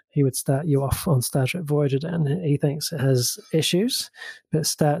 He would start you off on Star Trek Voyager, and he thinks it has issues, but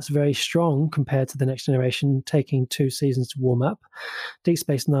starts very strong compared to The Next Generation, taking 2 seasons to warm up. Deep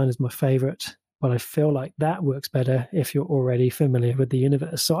Space Nine is my favorite, but I feel like that works better if you're already familiar with the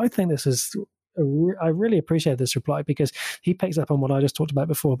universe. So I think this is I really appreciate this reply, because he picks up on what I just talked about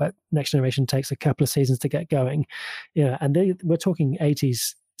before, about Next Generation takes a couple of seasons to get going. And we're talking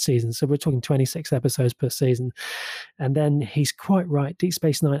 80s seasons, so we're talking 26 episodes per season. And then he's quite right, Deep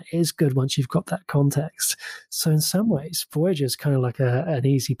Space Nine is good once you've got that context. So in some ways, Voyager is kind of like an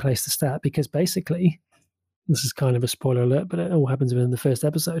easy place to start, because basically this is kind of a spoiler alert, but it all happens within the first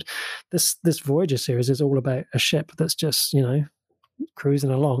episode. This Voyager series is all about a ship that's just, cruising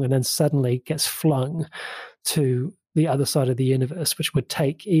along and then suddenly gets flung to the other side of the universe, which would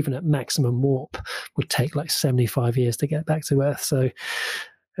take, even at maximum warp, would take like 75 years to get back to Earth. So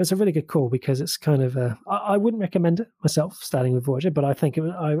it's a really good call because it's kind of I wouldn't recommend it myself starting with Voyager, but I think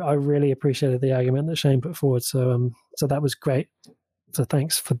I really appreciated the argument that Shane put forward. So that was great. So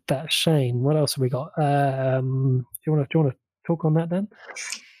thanks for that, Shane. What else have we got? Do you want to talk on that, Dan?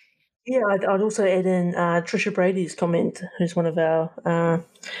 Yeah, I'd also add in Trisha Brady's comment, who's one of our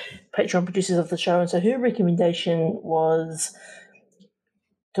Patreon producers of the show. And so her recommendation was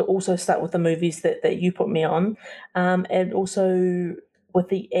to also start with the movies that you put me on, and also with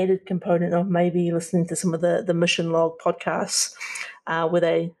the added component of maybe listening to some of the Mission Log podcasts, where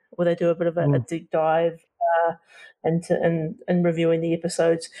they do a bit of a deep dive and reviewing the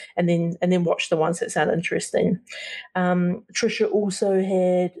episodes, and then watch the ones that sound interesting. Trisha also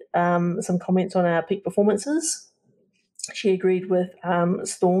had some comments on our peak performances. She agreed with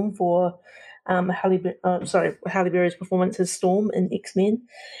Storm for Halle Berry's performance as Storm in X-Men,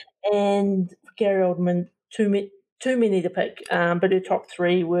 and Gary Oldman, too many to pick, but her top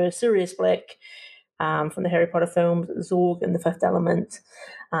three were Sirius Black from the Harry Potter films, Zorg in The Fifth Element,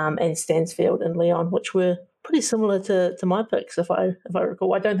 and Stansfield and Leon, which were pretty similar to my picks, if I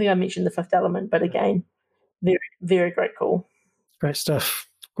recall. I don't think I mentioned The Fifth Element, but again, very, very great call. Great stuff.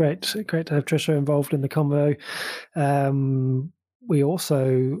 Great to have Trisha involved in the convo. We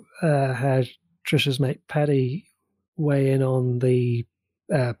also had Trisha's mate Paddy weigh in on the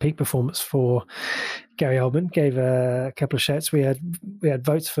peak performance for Gary Oldman. Gave a couple of shouts. We had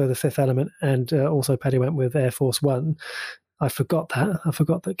votes for The Fifth Element, and also Paddy went with Air Force One. I forgot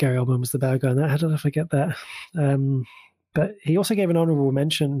that Gary Oldman was the bad guy in that. How did I forget that? But he also gave an honourable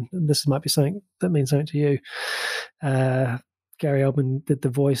mention, and this might be something that means something to you. Gary Oldman did the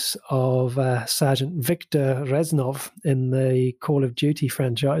voice of Sergeant Viktor Reznov in the Call of Duty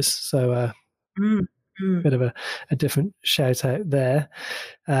franchise. So a bit of a different shout out there.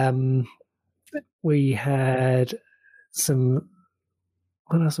 We had some.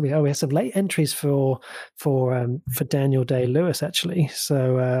 What else did we have? We had some late entries for Daniel Day-Lewis, actually.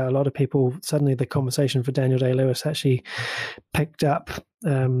 So a lot of people, suddenly the conversation for Daniel Day-Lewis actually picked up,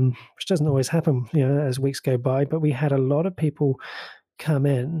 which doesn't always happen, as weeks go by. But we had a lot of people come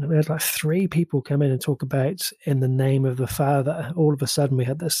in. We had like 3 people come in and talk about In the Name of the Father. All of a sudden, we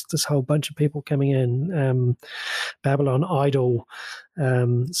had this whole bunch of people coming in. Babylon Idol,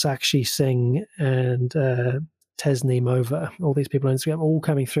 Sakshi Singh, and Tesni Mova, all these people on Instagram, all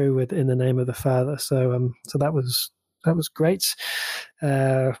coming through with In the Name of the Father. So that was great.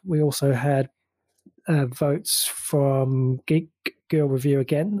 We also had votes from Geek Girl Review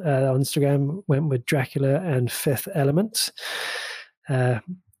again on Instagram, went with Dracula and Fifth Element. And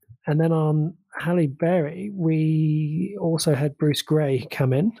then on Halle Berry, we also had Bruce Gray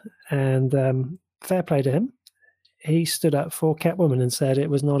come in, and fair play to him. He stood up for Catwoman and said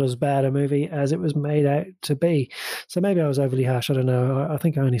it was not as bad a movie as it was made out to be. So maybe I was overly harsh. I don't know. I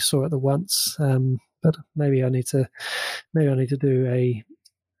think I only saw it the once, but maybe I need to do a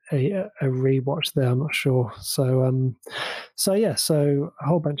rewatch there. I'm not sure. So a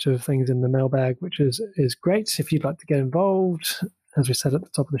whole bunch of things in the mailbag, which is great. If you'd like to get involved, as we said at the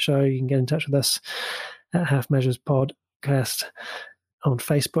top of the show, you can get in touch with us at Half Measures Podcast on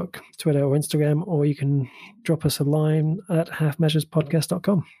Facebook, Twitter, or Instagram, or you can drop us a line at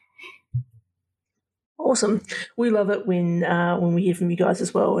halfmeasurespodcast.com. Awesome. We love it when we hear from you guys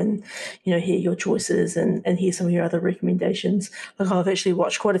as well, and hear your choices and hear some of your other recommendations. Like, I've actually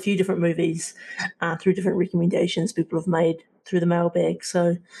watched quite a few different movies through different recommendations people have made through the mailbag.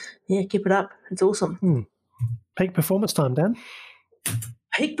 So yeah, keep it up. It's awesome. Peak performance time, Dan.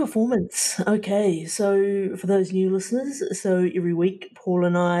 Peak performance. Okay, so for those new listeners, so every week Paul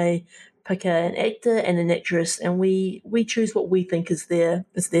and I pick an actor and an actress, and we choose what we think is their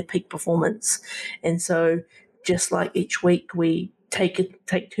peak performance. And so, just like each week, we take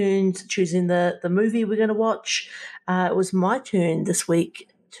turns choosing the movie we're going to watch. It was my turn this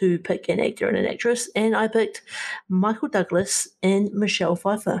week to pick an actor and an actress, and I picked Michael Douglas and Michelle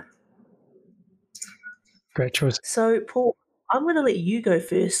Pfeiffer. Great choice. So, Paul, I'm going to let you go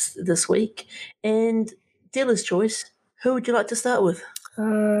first this week, and dealer's choice. Who would you like to start with?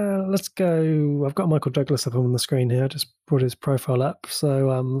 Let's go. I've got Michael Douglas up on the screen here. I just brought his profile up. So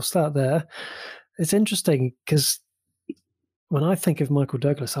we'll start there. It's interesting because when I think of Michael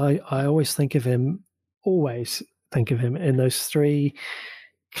Douglas, I always think of him in those 3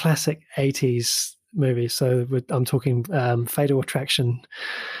 classic 80s movies. So I'm talking Fatal Attraction,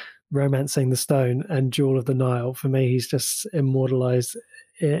 Romancing the Stone and Jewel of the Nile. For me, he's just immortalized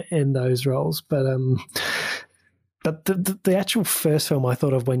in those roles. But the actual first film I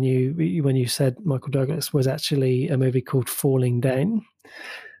thought of when you said Michael Douglas was actually a movie called Falling Down.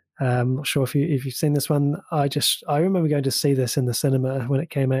 I'm not sure if you've seen this one. I remember going to see this in the cinema when it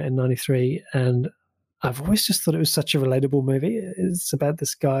came out in '93, and I've always just thought it was such a relatable movie. It's about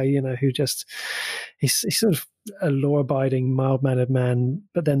this guy, who he's sort of a law-abiding, mild-mannered man,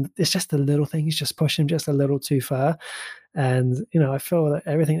 but then it's just the little things just push him just a little too far. And, I feel that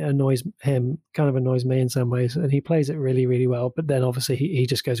everything that annoys him kind of annoys me in some ways, and he plays it really, really well. But then obviously he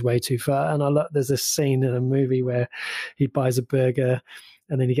just goes way too far. And there's this scene in a movie where he buys a burger,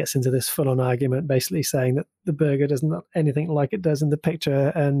 and then he gets into this full-on argument, basically saying that the burger doesn't look anything like it does in the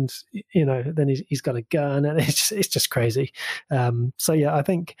picture, and then he's got a gun, and it's just crazy. So yeah, I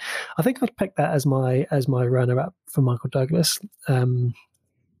think I'd pick that as my runner-up for Michael Douglas. And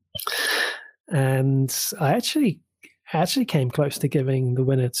I actually came close to giving the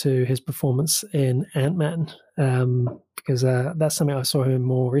winner to his performance in Ant-Man, because that's something I saw him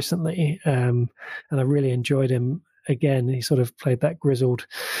more recently, and I really enjoyed him. Again, he sort of played that grizzled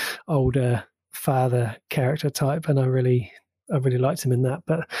older father character type, and I really liked him in that.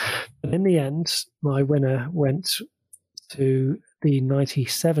 But in the end, my winner went to the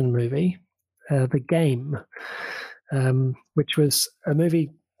 '97 movie, The Game, which was a movie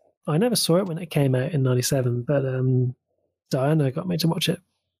I never saw it when it came out in '97, but Diana got me to watch it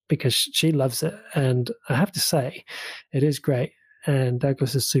because she loves it, and I have to say, it is great. And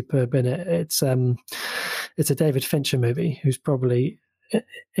Douglas is superb in it. It's a David Fincher movie, who's probably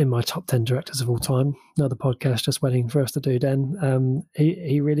in my top 10 directors of all time. Another podcast just waiting for us to do, Dan.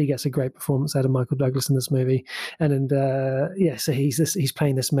 He really gets a great performance out of Michael Douglas in this movie. And so he's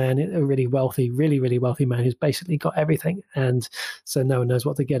playing this man, a really wealthy man who's basically got everything. And so no one knows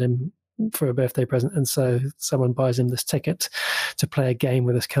what to get him for a birthday present, and so someone buys him this ticket to play a game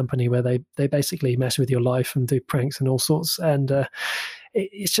with this company where they basically mess with your life and do pranks and all sorts, and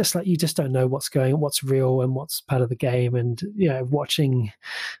it's just like you just don't know what's real and what's part of the game. And watching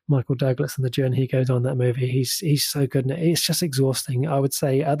Michael Douglas and the journey he goes on in that movie, he's so good in it. It's just exhausting, I would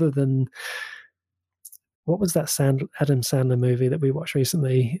say, other than what was that Adam Sandler movie that we watched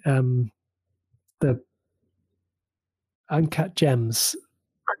recently, the Uncut Gems.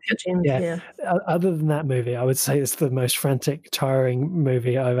 Yeah. Other than that movie, I would say it's the most frantic, tiring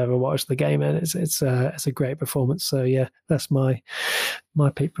movie I've ever watched. The Game, and it's a great performance. So yeah, that's my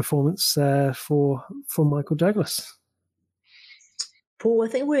peak performance for Michael Douglas. Paul, I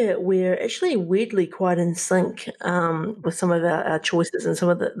think we're actually weirdly quite in sync with some of our choices and some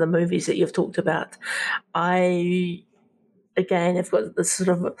of the movies that you've talked about. I again have got this sort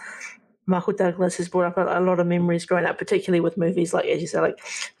of Michael Douglas has brought up a lot of memories growing up, particularly with movies like, as you said, like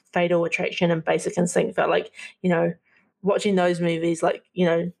Fatal Attraction and Basic Instinct. Felt like, watching those movies, like,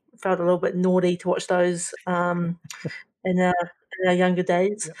 felt a little bit naughty to watch those in our younger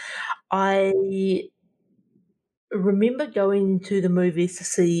days. Yep. I remember going to the movies to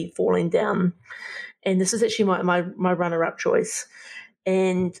see Falling Down, and this is actually my runner-up choice.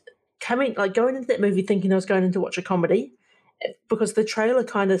 And going into that movie thinking I was going in to watch a comedy, because the trailer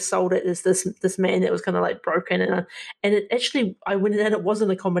kind of sold it as this man that was kind of like broken, and it actually, I went in and it wasn't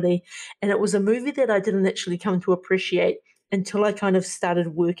a comedy, and it was a movie that I didn't actually come to appreciate until I kind of started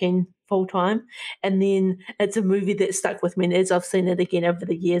working full time, and then it's a movie that stuck with me, and as I've seen it again over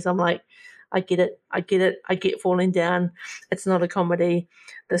the years, I'm like, I get it, I get Falling Down. It's not a comedy.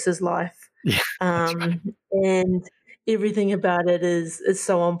 This is life. Yeah, right. And everything about it is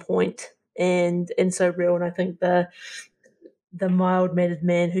so on point and so real, and I think the mild-mannered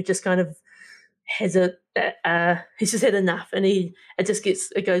man who just kind of has he's just had enough, and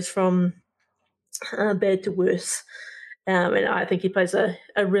it goes from bad to worse. And I think he plays a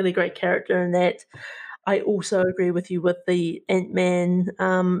really great character in that. I also agree with you with the Ant-Man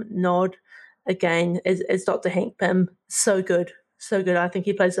nod. Again, as Dr. Hank Pym, so good. I think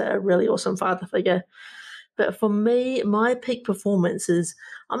he plays a really awesome father figure. But for me, my peak performance is,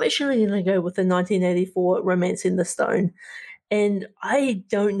 I'm actually going to go with the 1984 Romancing the Stone. And I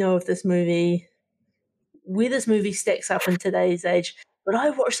don't know if where this movie stacks up in today's age, but I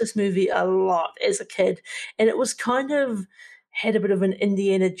watched this movie a lot as a kid, and it was kind of had a bit of an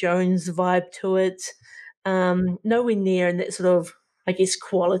Indiana Jones vibe to it. Nowhere near in that sort of, I guess,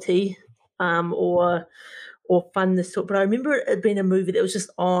 quality or funness to it. But I remember it being a movie that was just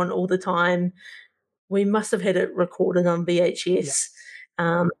on all the time. We must have had it recorded on VHS,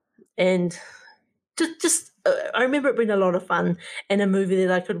 and just I remember it being a lot of fun and a movie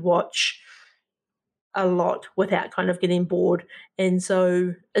that I could watch a lot without kind of getting bored. And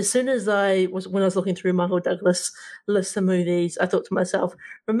so as soon as when I was looking through Michael Douglas list of movies, I thought to myself,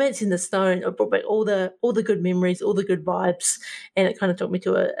 Romancing the Stone, it brought back all the good memories, all the good vibes, and it kind of took me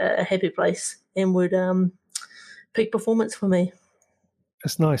to a happy place and would peak performance for me.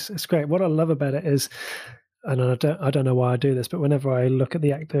 It's nice. It's great. What I love about it is, and I don't know why I do this, but whenever I look at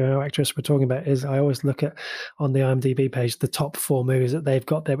the actor or actress we're talking about, is I always look at on the IMDb page the top 4 movies that they've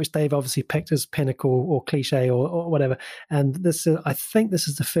got there, which they've obviously picked as pinnacle or cliche or whatever. And I think this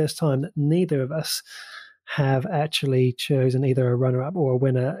is the first time that neither of us have actually chosen either a runner-up or a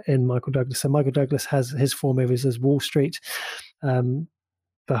winner in Michael Douglas. So Michael Douglas has his 4 movies as Wall Street, Behind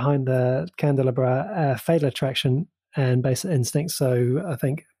the Candelabra, Fatal Attraction, and Basic Instinct. So I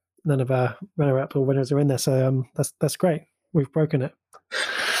think none of our runner-up or winners are in there. So that's great. We've broken it.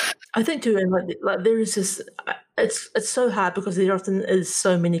 I think too, and like there is this. It's so hard because there often is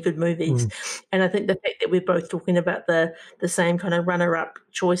so many good movies, and I think the fact that we're both talking about the same kind of runner-up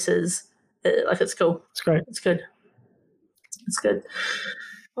choices, like it's cool. It's great. It's good. It's good.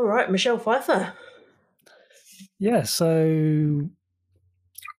 All right, Michelle Pfeiffer. Yeah. So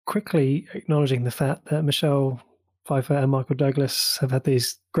quickly acknowledging the fact that Michelle Pfeiffer and Michael Douglas have had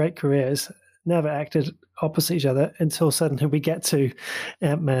these great careers, never acted opposite each other until suddenly we get to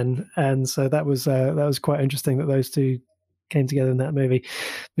Ant-Man, and so that was quite interesting that those two came together in that movie.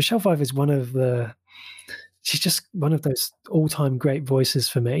 Michelle Pfeiffer is she's just one of those all-time great voices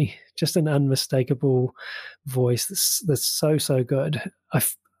for me. Just an unmistakable voice that's so good.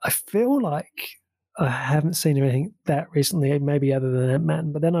 I feel like I haven't seen anything that recently, maybe other than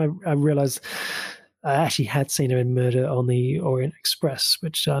Ant-Man, but then I realized I actually had seen her in Murder on the Orient Express,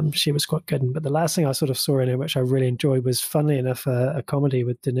 which she was quite good in. But the last thing I sort of saw in her, which I really enjoyed, was, funnily enough, a comedy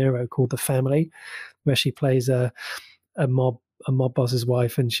with De Niro called The Family, where she plays a mob boss's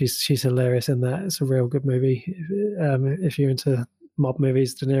wife, and she's hilarious in that. It's a real good movie. If you're into mob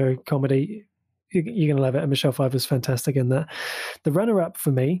movies, De Niro comedy, you're going to love it. And Michelle Pfeiffer's fantastic in that. The runner-up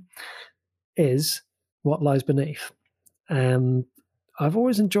for me is What Lies Beneath. I've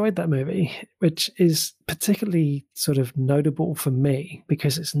always enjoyed that movie, which is particularly sort of notable for me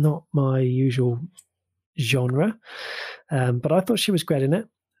because it's not my usual genre. But I thought she was great in it.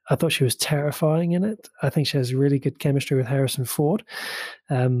 I thought she was terrifying in it. I think she has really good chemistry with Harrison Ford.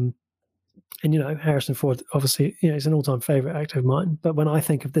 And, Harrison Ford, obviously, is an all-time favorite actor of mine. But when I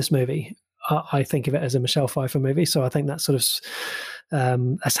think of this movie, I think of it as a Michelle Pfeiffer movie. So I think that sort of,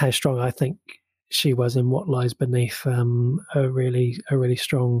 that's how strong I think she was in What Lies Beneath, a really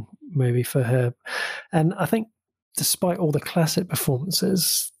strong movie for her. And I think despite all the classic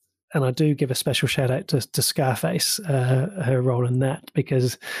performances, and I do give a special shout out to Scarface, her role in that,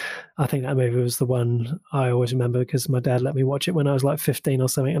 because I think that movie was the one I always remember because my dad let me watch it when I was like 15 or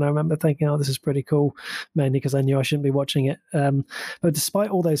something. And I remember thinking, oh, this is pretty cool, mainly because I knew I shouldn't be watching it. But despite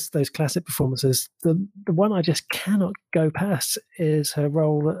all those classic performances, the one I just cannot go past is her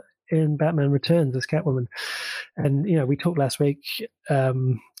role in Batman Returns as Catwoman. And, we talked last week,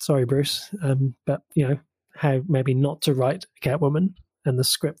 sorry, Bruce, but, how maybe not to write Catwoman and the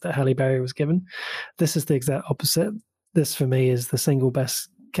script that Halle Berry was given. This is the exact opposite. This, for me, is the single best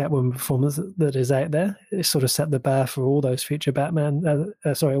Catwoman performance that is out there. It sort of set the bar for all those future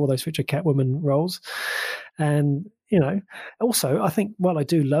all those future Catwoman roles. And, also, I think while I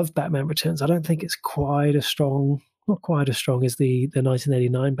do love Batman Returns, I don't think it's not quite as strong as the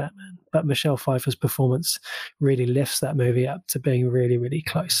 1989 Batman, but Michelle Pfeiffer's performance really lifts that movie up to being really, really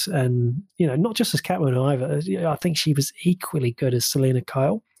close. And, not just as Catwoman either. I think she was equally good as Selena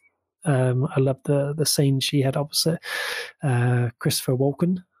Kyle. I loved the scene she had opposite Christopher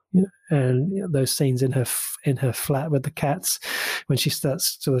Walken. And those scenes in her flat with the cats when she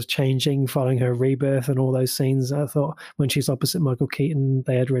starts sort of changing following her rebirth and all those scenes. I thought when she's opposite Michael Keaton,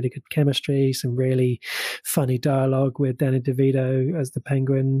 they had really good chemistry, some really funny dialogue with Danny DeVito as the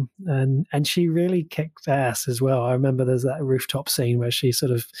Penguin, and she really kicked ass as well. I remember there's that rooftop scene where she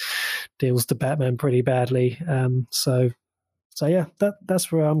sort of deals to Batman pretty badly. So yeah,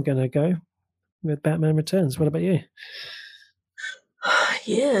 that's where I'm gonna go with Batman Returns. What about you?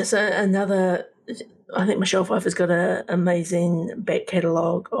 Yeah, so I think Michelle Pfeiffer's got an amazing back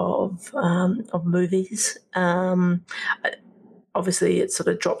catalogue of movies. Obviously, it's sort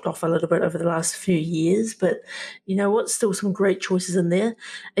of dropped off a little bit over the last few years, but you know what? Still some great choices in there.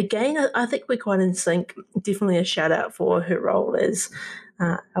 Again, I think we're quite in sync. Definitely a shout out for her role as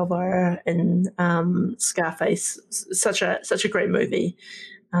Elvira in Scarface. Such a great movie,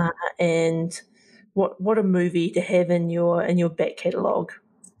 and. What a movie to have in your back catalogue,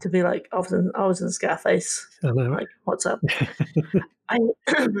 to be like, I was in Scarface. I know. Like, what's up? I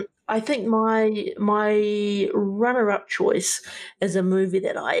I think my runner-up choice is a movie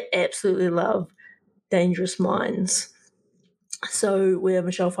that I absolutely love, Dangerous Minds. So where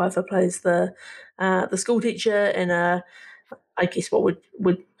Michelle Pfeiffer plays the school teacher in a, I guess would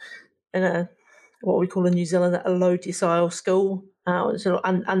in a what we call in New Zealand a low decile school, sort of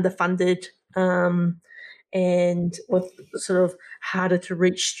underfunded, and with sort of harder to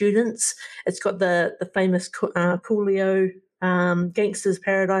reach students. It's got the famous Coolio Gangster's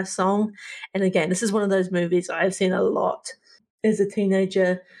Paradise song. And again, this is one of those movies I've seen a lot as a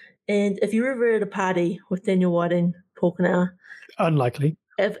teenager. And if you're ever at a party with Daniel Whiting, Paul Canal, Unlikely.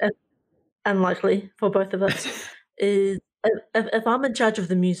 if unlikely for both of us, is if I'm in charge of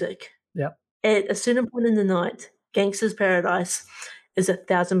the music, Yeah. at a certain point in the night, Gangster's Paradise is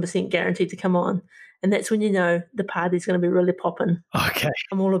 1,000% guaranteed to come on. And that's when you know the party's going to be really popping. Okay.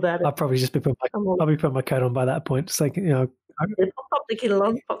 I'm all about it. I'll probably just be I'll be putting my coat on by that point. It's like, Yeah, pop the kettle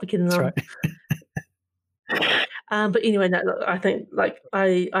on, pop the kettle that's on. right. But anyway, no, look, I think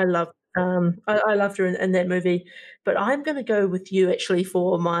I loved I loved her in that movie. But I'm going to go with you actually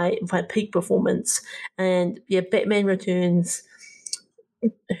for my peak performance. And yeah, Batman Returns,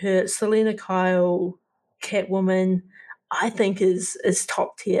 her Selena Kyle, Catwoman, I think is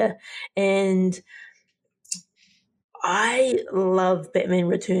top tier. And I love Batman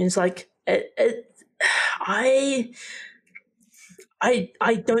Returns. Like I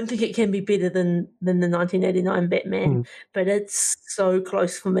don't think it can be better than the 1989 Batman, but it's so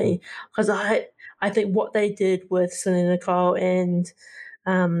close for me because I think what they did with Selena Kyle and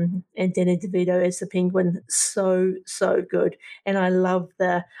Danny DeVito as the Penguin, so good. And I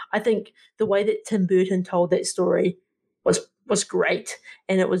think the way that Tim Burton told that story was great,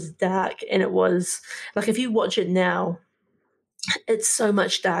 and it was dark, and it was like if you watch it now, it's so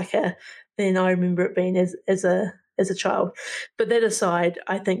much darker than I remember it being as a child. But that aside,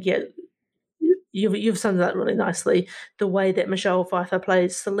 I think you've summed it up really nicely. The way that Michelle Pfeiffer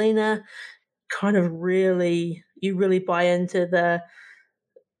plays Selena, kind of you really buy into the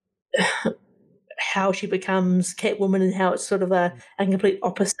how she becomes Catwoman and how it's sort of a complete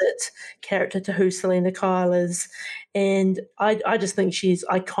opposite character to who Selena Kyle is. And I just think she's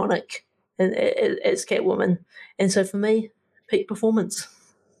iconic as Catwoman. And so for me, peak performance.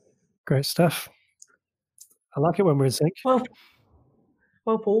 Great stuff. I like it when we're in sync. Well,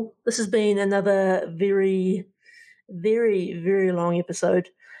 Paul, this has been another very, very, very long episode.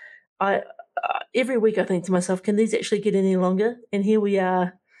 Every week I think to myself, can these actually get any longer? And here we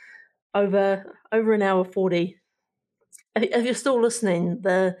are, over an hour 40. If you're still listening,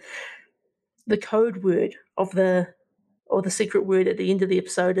 the code word or the secret word at the end of the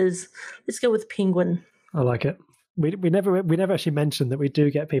episode is, let's go with penguin. I like it. We never actually mentioned that we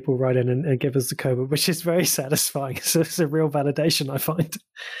do get people write in and give us the code, which is very satisfying. So it's a real validation, I find.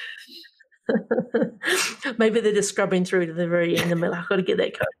 Maybe they're just scrubbing through to the very end and I've got to get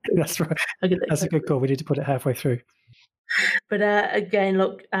that code. That's right. That's a good call. We need to put it halfway through. But again,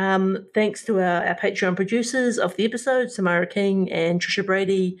 look, thanks to our Patreon producers of the episode, Samara King and Trisha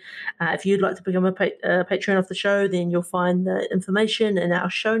Brady. If you'd like to become a Patreon of the show, then you'll find the information in our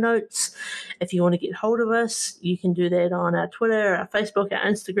show notes. If you want to get hold of us, you can do that on our Twitter, our Facebook, our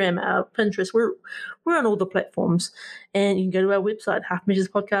Instagram, our Pinterest. We're on all the platforms. And you can go to our website,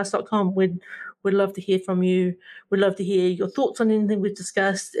 halfmeasurespodcast.com. We'd love to hear from you. We'd love to hear your thoughts on anything we've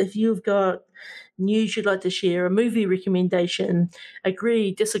discussed. If you've got news you'd like to share, a movie recommendation,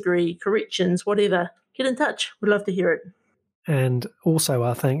 agree, disagree, corrections, whatever, get in touch. We'd love to hear it. And also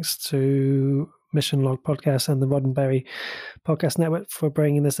our thanks to Mission Log Podcast and the Roddenberry Podcast Network for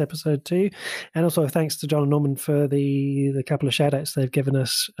bringing this episode to you. And also thanks to John and Norman for the couple of shout outs they've given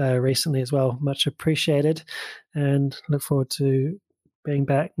us recently as well. Much appreciated. And look forward to being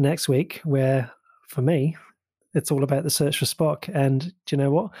back next week where, for me, it's all about the search for Spock. And do you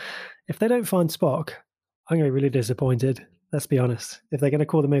know what? If they don't find Spock, I'm going to be really disappointed. Let's be honest. If they're going to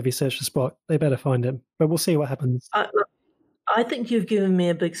call the movie Search for Spock, they better find him. But we'll see what happens. I think you've given me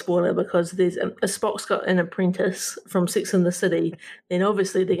a big spoiler because there's a Spock's got an apprentice from Sex and the City. Then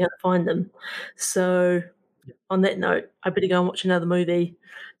obviously they're going to find him. So on that note, I better go and watch another movie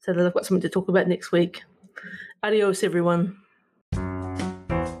so that I've got something to talk about next week. Adios, everyone.